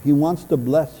loves you. He wants to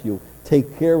bless you,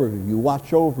 take care of you,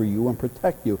 watch over you, and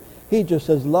protect you. He just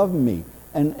says, love me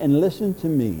and listen to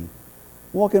me.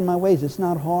 Walk in my ways. It's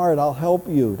not hard. I'll help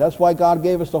you. That's why God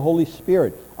gave us the Holy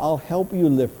Spirit. I'll help you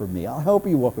live for me. I'll help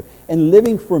you walk for me. And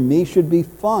living for me should be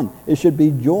fun. It should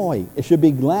be joy. It should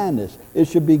be gladness. It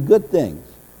should be good things.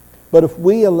 But if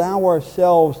we allow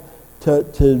ourselves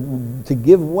to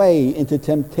give way into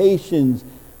temptations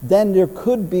then there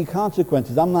could be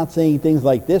consequences. I'm not saying things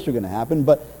like this are going to happen,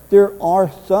 but there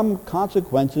are some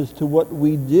consequences to what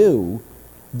we do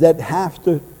that have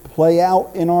to play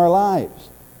out in our lives.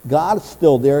 God's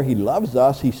still there. He loves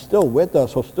us. He's still with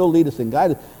us. He'll still lead us and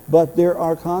guide us. But there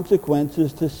are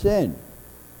consequences to sin.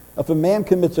 If a man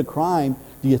commits a crime,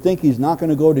 do you think he's not going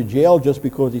to go to jail just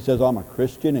because he says, I'm a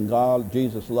Christian and God,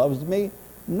 Jesus loves me?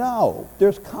 No.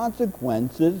 There's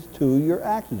consequences to your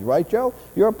actions. Right, Joe?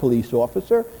 You're a police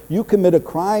officer. You commit a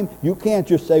crime. You can't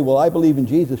just say, well, I believe in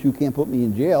Jesus. You can't put me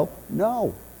in jail.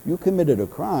 No. You committed a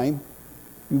crime.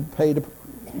 You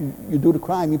do the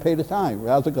crime. You pay the time.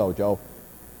 How's it go, Joe?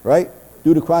 Right?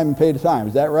 Do the crime and pay the time.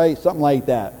 Is that right? Something like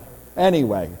that.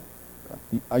 Anyway,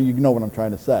 you know what I'm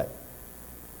trying to say.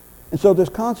 And so there's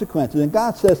consequences. And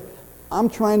God says, I'm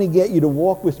trying to get you to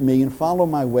walk with me and follow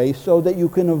my way so that you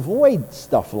can avoid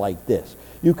stuff like this.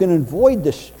 You can avoid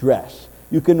distress.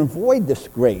 You can avoid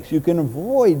disgrace. You can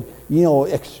avoid,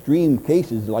 extreme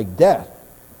cases like death.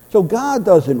 So God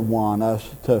doesn't want us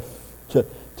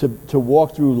to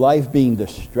walk through life being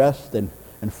distressed and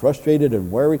frustrated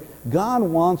and worried. God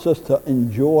wants us to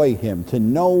enjoy him, to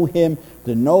know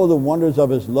the wonders of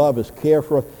his love, his care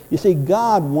for us. You see,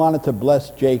 God wanted to bless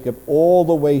Jacob all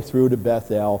the way through to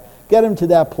Bethel, get him to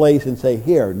that place and say,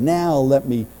 here, now let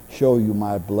me show you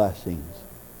my blessings.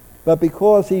 But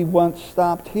because he once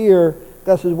stopped here,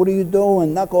 God says, what are you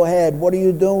doing? Knucklehead, what are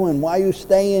you doing? Why are you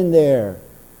staying there?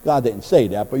 God didn't say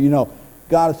that, but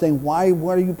God is saying, why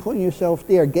are you putting yourself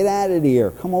there? Get out of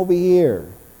here. Come over here.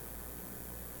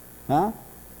 Huh?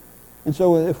 And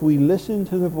so if we listen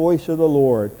to the voice of the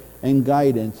Lord and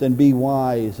guidance and be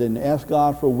wise and ask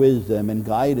God for wisdom and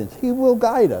guidance, he will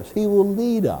guide us. He will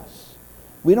lead us.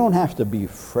 We don't have to be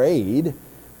afraid.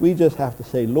 We just have to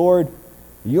say, Lord,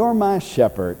 you're my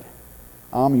shepherd.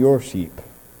 I'm your sheep.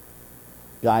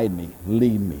 Guide me.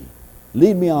 Lead me.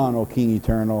 Lead me on, O King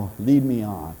Eternal. Lead me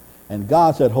on. And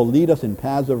God said he'll lead us in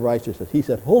paths of righteousness. He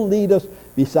said he'll lead us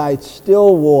beside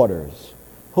still waters.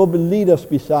 He'll lead us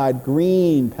beside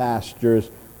green pastures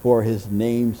for his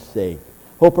name's sake.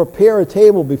 He'll prepare a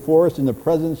table before us in the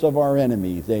presence of our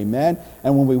enemies. Amen.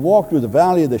 And when we walk through the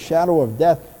valley of the shadow of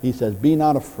death, he says, be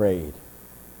not afraid,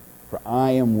 for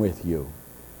I am with you.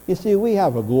 You see, we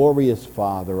have a glorious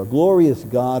Father, a glorious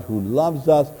God who loves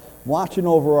us, watching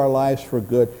over our lives for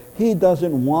good. He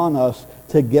doesn't want us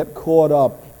to get caught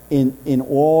up in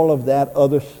all of that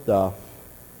other stuff.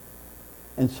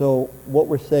 And so what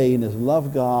we're saying is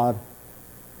love God,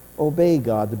 obey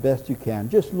God the best you can.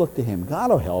 Just look to him. God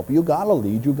will help you. God will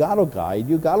lead you. God will guide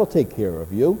you. God will take care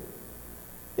of you.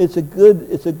 It's a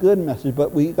good message,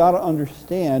 but we got to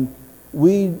understand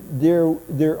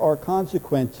there are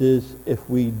consequences if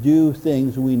we do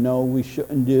things we know we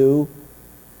shouldn't do.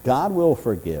 God will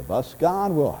forgive us.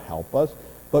 God will help us.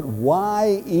 But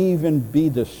why even be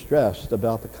distressed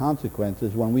about the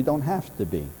consequences when we don't have to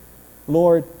be?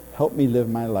 Lord, help me live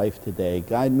my life today.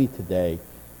 Guide me today.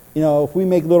 If we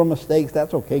make little mistakes,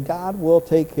 that's okay. God will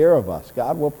take care of us.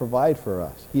 God will provide for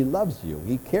us. He loves you.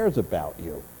 He cares about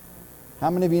you. How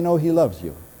many of you know he loves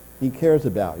you? He cares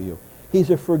about you. He's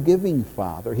a forgiving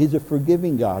Father. He's a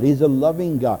forgiving God. He's a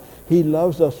loving God. He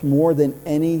loves us more than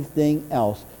anything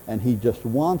else, and he just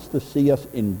wants to see us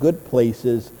in good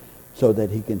places so that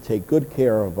he can take good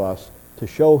care of us, to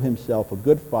show himself a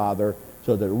good Father,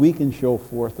 so that we can show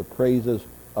forth the praises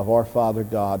of our Father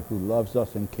God who loves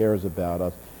us and cares about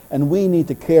us. And we need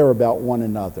to care about one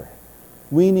another.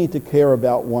 We need to care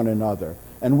about one another.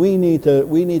 And we need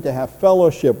to have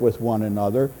fellowship with one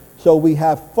another, so we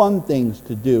have fun things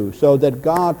to do, so that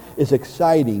God is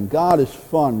exciting, God is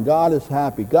fun, God is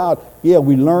happy.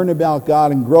 We learn about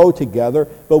God and grow together,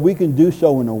 but we can do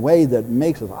so in a way that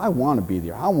makes us, I want to be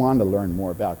there. I want to learn more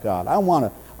about God. I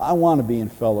want to be in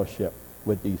fellowship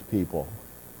with these people.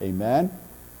 Amen?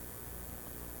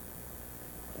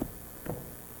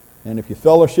 And if you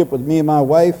fellowship with me and my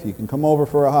wife, you can come over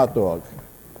for a hot dog.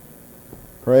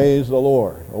 Praise the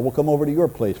Lord. Or we'll come over to your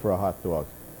place for a hot dog.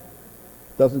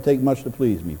 Doesn't take much to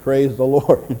please me. Praise the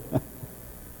Lord.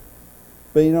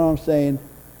 But you know what I'm saying?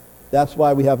 That's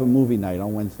why we have a movie night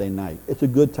on Wednesday night. It's a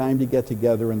good time to get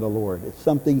together in the Lord. It's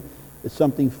something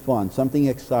fun, something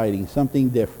exciting, something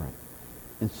different.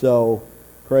 And so,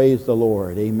 praise the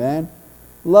Lord. Amen?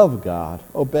 Love God.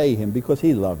 Obey him because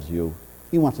he loves you.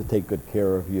 He wants to take good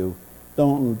care of you.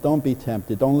 Don't be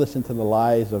tempted. Don't listen to the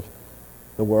lies of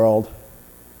the world.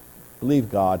 Believe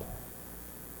God.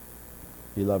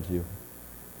 He loves you.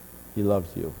 He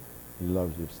loves you. He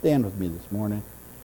loves you. Stand with me this morning.